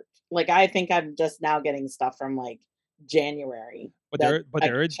report. Like, I think I'm just now getting stuff from like January. But that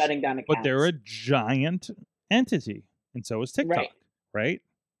they're I'm shutting down accounts. But they're a giant entity, and so is TikTok, right?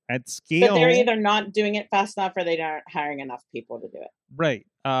 At scale, But they're either not doing it fast enough or they aren't hiring enough people to do it. right.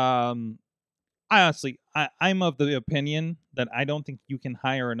 I'm of the opinion that I don't think you can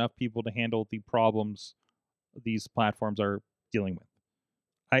hire enough people to handle the problems these platforms are dealing with.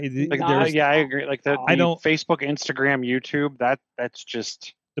 Like, Not I agree. Like the I don't- Facebook, Instagram, YouTube. That's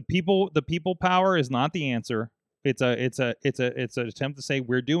just the people power is not the answer. It's an attempt to say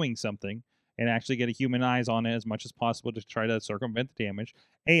we're doing something and actually get a human eyes on it as much as possible to try to circumvent the damage.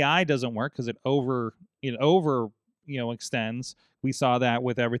 AI doesn't work because it extends. We saw that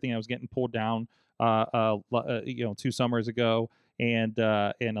with everything that was getting pulled down 2 summers ago, and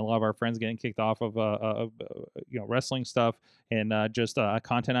a lot of our friends getting kicked off of wrestling stuff and just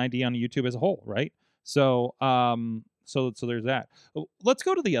content ID on YouTube as a whole, right? So so there's that. Let's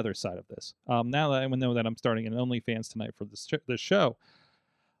go to the other side of this. Now that I know that I'm starting an OnlyFans tonight for this show.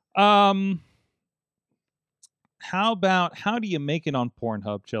 How do you make it on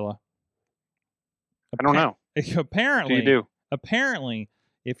Pornhub, Chilla? I don't know. Apparently, You do. Apparently,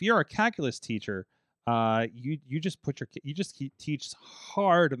 if you're a calculus teacher, you just teach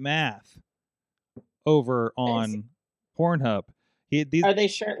hard math over on Pornhub. Are they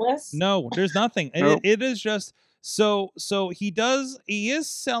shirtless? No, there's nothing. Nope. It is just so he is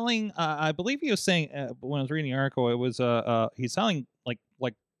selling. I believe he was saying when I was reading the article, it was he's selling like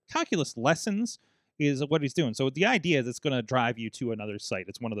calculus lessons is what he's doing. So the idea is it's going to drive you to another site.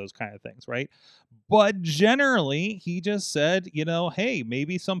 It's one of those kind of things, right? But generally, he just said, hey,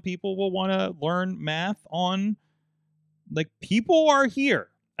 maybe some people will want to learn math on, like, people are here.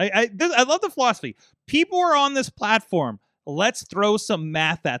 I love the philosophy. People are on this platform. Let's throw some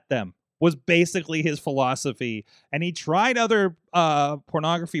math at them, was basically his philosophy. And he tried other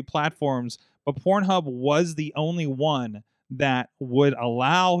pornography platforms, but Pornhub was the only one that would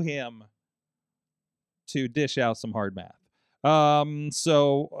allow him to dish out some hard math.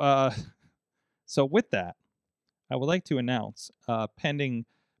 So with that, I would like to announce, pending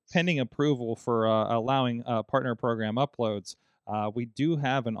approval for allowing partner program uploads, we do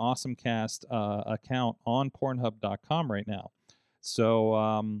have an AwesomeCast account on Pornhub.com right now. So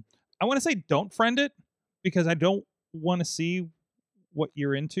I want to say don't friend it because I don't want to see what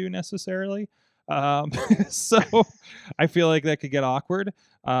you're into necessarily. So I feel like that could get awkward.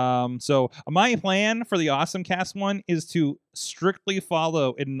 So my plan for the AwesomeCast one is to strictly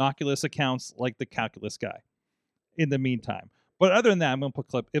follow innocuous accounts like the Calculus guy in the meantime. But other than that, I'm going to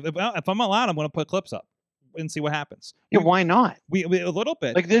put if I'm allowed, I'm going to put clips up and see what happens. Yeah, why not? We a little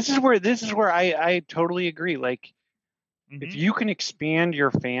bit. Like this is where I totally agree. Like if you can expand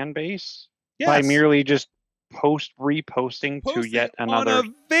your fan base by Yes. merely just reposting to Post yet it on another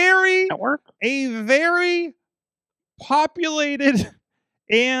a very network. Populated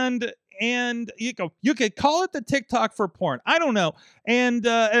and you could call it the TikTok for porn. I don't know. And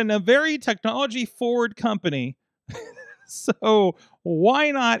a very technology forward company. So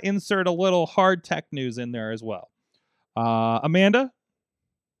why not insert a little hard tech news in there as well? Amanda?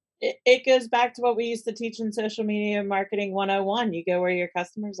 It goes back to what we used to teach in social media marketing 101. You go where your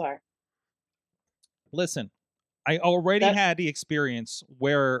customers are. Listen, I already had the experience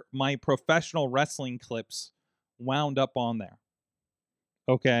where my professional wrestling clips wound up on there.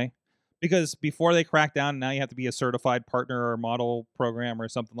 Okay? Because before they cracked down, now you have to be a certified partner or model program or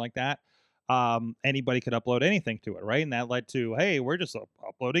something like that. Anybody could upload anything to it, right? And that led to, hey, we're just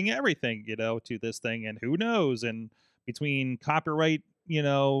uploading everything, to this thing, and who knows? And between copyright,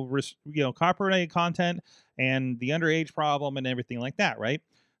 copyrighted content and the underage problem and everything like that, right?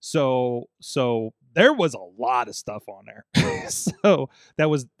 So there was a lot of stuff on there. So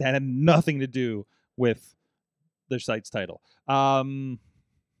that had nothing to do with the site's title.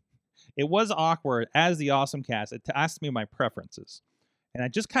 It was awkward as the AwesomeCast. It asked me my preferences, and I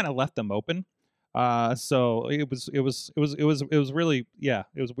just kind of left them open. So it was really, yeah,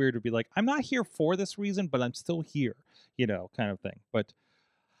 it was weird to be like, I'm not here for this reason, but I'm still here, kind of thing. But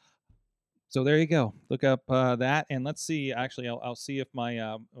so there you go. Look up that, and let's see. Actually, I'll see if my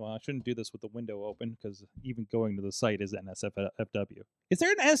I shouldn't do this with the window open because even going to the site is an SFW. Is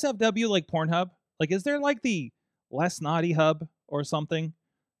there an SFW like Pornhub? Like, is there like the Less Naughty Hub or something?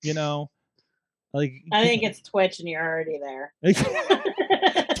 Like, I think it's Twitch, and you're already there.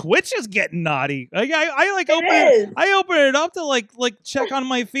 Twitch is getting naughty. I like It open it. is. I opened it up to like check on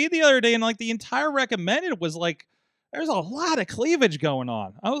my feed the other day, and like the entire recommended was like, there's a lot of cleavage going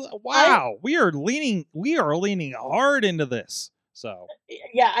on. I was wow, we are leaning hard into this. So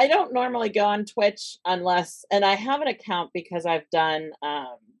Yeah, I don't normally go on Twitch unless, and I have an account because I've done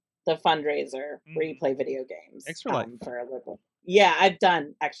the fundraiser where you play video games Extra Life. for a little. Yeah, I've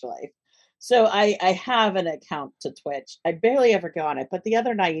done Extra Life. So I have an account to Twitch. I barely ever go on it, but the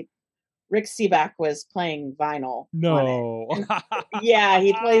other night Rick Seaback was playing Vinyl. no. On it. Yeah,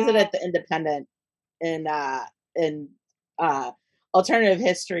 he plays it at the Independent, and Alternative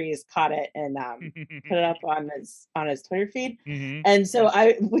Histories caught it and put it up on his Twitter feed. Mhm. And so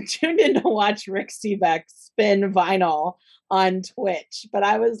I tuned in to watch Rick Seaback spin Vinyl on Twitch. But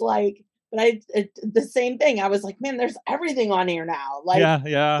I was like, the same thing. I was like, man, there's everything on here now. Like,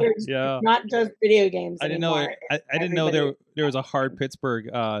 yeah. there's not just video games I didn't know anymore. I didn't know there Everybody- was a hard Pittsburgh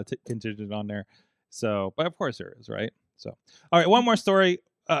contingent on there. So, but of course there is, right? So, all right, one more story.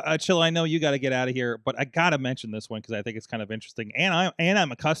 Chill, I know you got to get out of here, but I got to mention this one because I think it's kind of interesting, and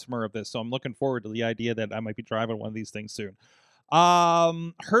I'm a customer of this, so I'm looking forward to the idea that I might be driving one of these things soon.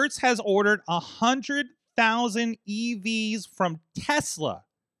 Hertz has ordered 100,000 EVs from Tesla,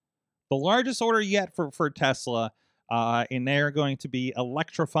 the largest order yet for Tesla, and they're going to be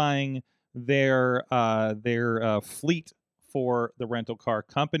electrifying their fleet for the rental car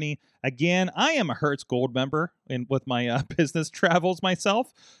company. Again, I am a Hertz Gold member with my business travels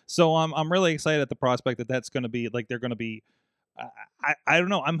myself, so I'm really excited at the prospect that that's going to be like they're going to be. I don't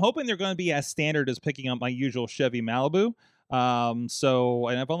know. I'm hoping they're going to be as standard as picking up my usual Chevy Malibu. So,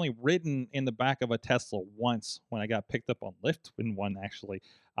 and I've only ridden in the back of a Tesla once when I got picked up on Lyft in one actually.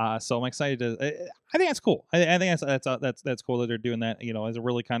 So I'm excited to. I think that's cool. I think that's cool that they're doing that. You know, as a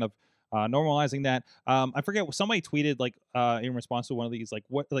really kind of normalizing that. I forget, somebody tweeted like in response to one of these, like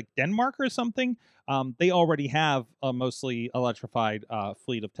Denmark or something. They already have a mostly electrified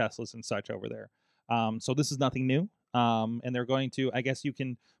fleet of Teslas and such over there. So this is nothing new. And they're going to, I guess you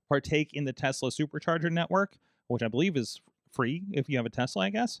can partake in the Tesla supercharger network, which I believe is free if you have a Tesla, I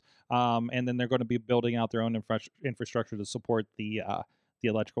guess. And then they're going to be building out their own infrastructure to support the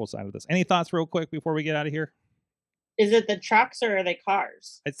electrical side of this. Any thoughts real quick before we get out of here? Is it the trucks or are they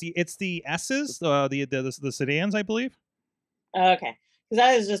cars? It's the S's, the sedans, I believe. Okay. Because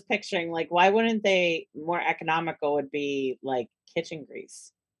I was just picturing, like, why wouldn't they, more economical would be like kitchen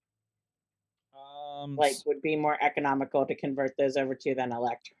grease? Like, would be more economical to convert those over to than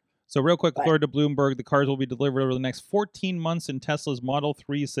electric. So real quick, But- according to Bloomberg, the cars will be delivered over the next 14 months, and Tesla's Model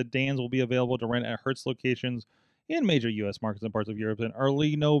 3 sedans will be available to rent at Hertz locations in major U.S. markets and parts of Europe in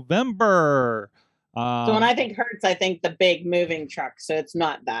early November. So when I think Hertz, I think the big moving truck. So it's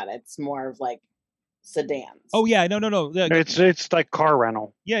not that. It's more of like sedans. Oh yeah, no. Yeah, It's like car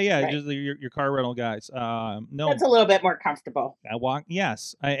rental. yeah, Right. just your car rental guys. No, That's a little bit more comfortable. I walk.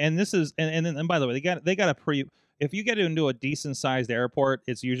 Yes, and this is and by the way, they got a pre. If you get into a decent sized airport,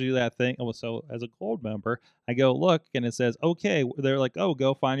 it's usually that thing. Oh, so as a gold member, I go look and it says, okay. They're like, oh,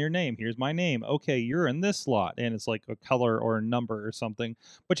 go find your name. Here's my name. Okay, you're in this slot, and it's like a color or a number or something.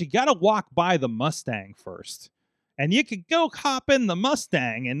 But you got to walk by the Mustang first, and you could go hop in the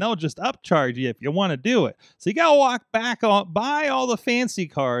Mustang, and they'll just upcharge you if you want to do it. So you got to walk back by all the fancy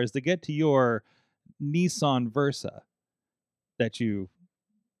cars to get to your Nissan Versa that you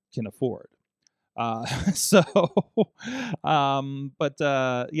can afford. So,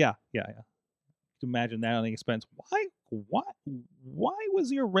 yeah. Imagine that on the expense. Why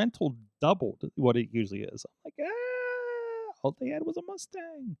was your rental doubled what it usually is? I'm like, all they had was a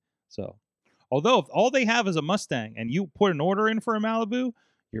Mustang. So, although if all they have is a Mustang and you put an order in for a Malibu,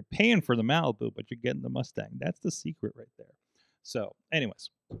 you're paying for the Malibu, but you're getting the Mustang. That's the secret right there. So, anyways.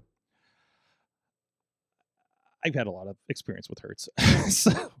 I've had a lot of experience with Hertz,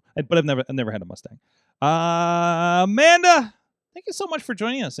 but I've never had a Mustang. Amanda, thank you so much for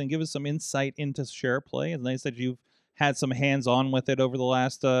joining us and give us some insight into SharePlay. It's nice that you've had some hands-on with it over the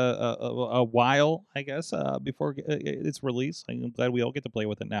last a while, I guess, before its release. I'm glad we all get to play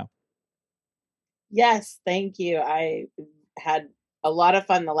with it now. Yes, thank you. I had a lot of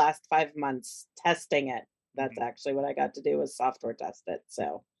fun the last 5 months testing it. That's actually what I got to do, was software test it.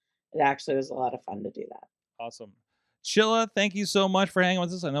 So it actually was a lot of fun to do that. Awesome. Chilla, thank you so much for hanging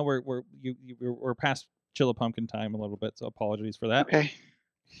with us. I know we're past Chilla Pumpkin time a little bit, so apologies for that. Okay.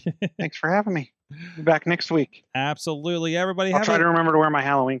 Thanks for having me. Be back next week. Absolutely. Everybody I'll try to remember to wear my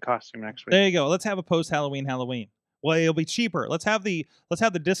Halloween costume next week. There you go. Let's have a post Halloween. Well, it'll be cheaper. Let's have the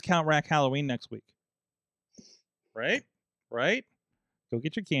discount rack Halloween next week. Right? Go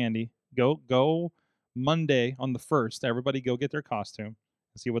get your candy. Go Monday on the 1st. Everybody go get their costume and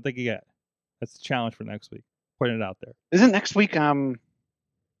see what they can get. That's the challenge for next week. Putting it out there. Isn't next week isn't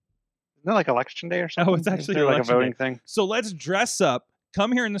that like election day or something? it's actually Isn't there like a election voting day. thing. So let's dress up.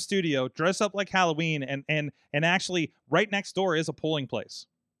 Come here in the studio, dress up like Halloween, and actually right next door is a polling place.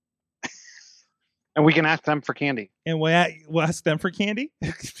 And we can ask them for candy. And we'll ask them for candy.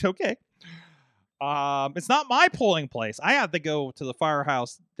 Okay. It's not my polling place. I have to go to the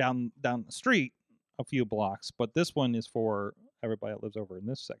firehouse down the street a few blocks, but this one is for everybody that lives over in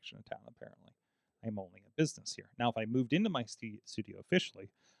this section of town. Apparently, I'm only a business here. Now, if I moved into my studio officially,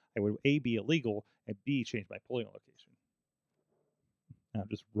 I would A, be illegal, and B, change my polling location. Now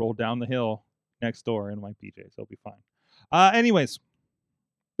just roll down the hill next door in my PJs. It'll be fine. Anyways,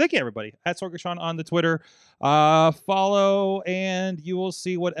 thank you, everybody. At Sorgatron on the Twitter. Follow, and you will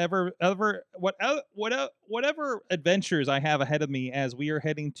see whatever adventures I have ahead of me as we are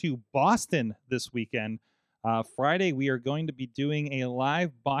heading to Boston this weekend. Friday, we are going to be doing a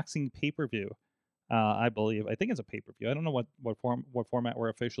live boxing pay-per-view. I believe. I think it's a pay-per-view. I don't know what format we're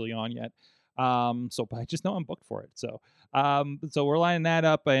officially on yet. But I just know I'm booked for it. So we're lining that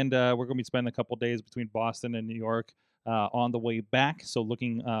up, and we're going to be spending a couple days between Boston and New York on the way back. So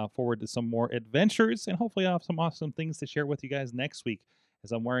looking forward to some more adventures, and hopefully I'll have some awesome things to share with you guys next week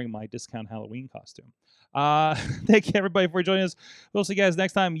as I'm wearing my discount Halloween costume. Thank you, everybody, for joining us. We'll see you guys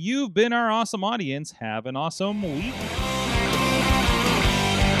next time. You've been our awesome audience. Have an awesome week.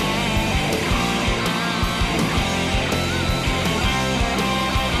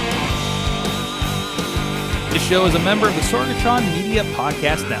 This show is a member of the Sorgatron Media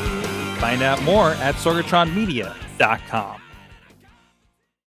Podcast Network. Find out more at sorgatronmedia.com.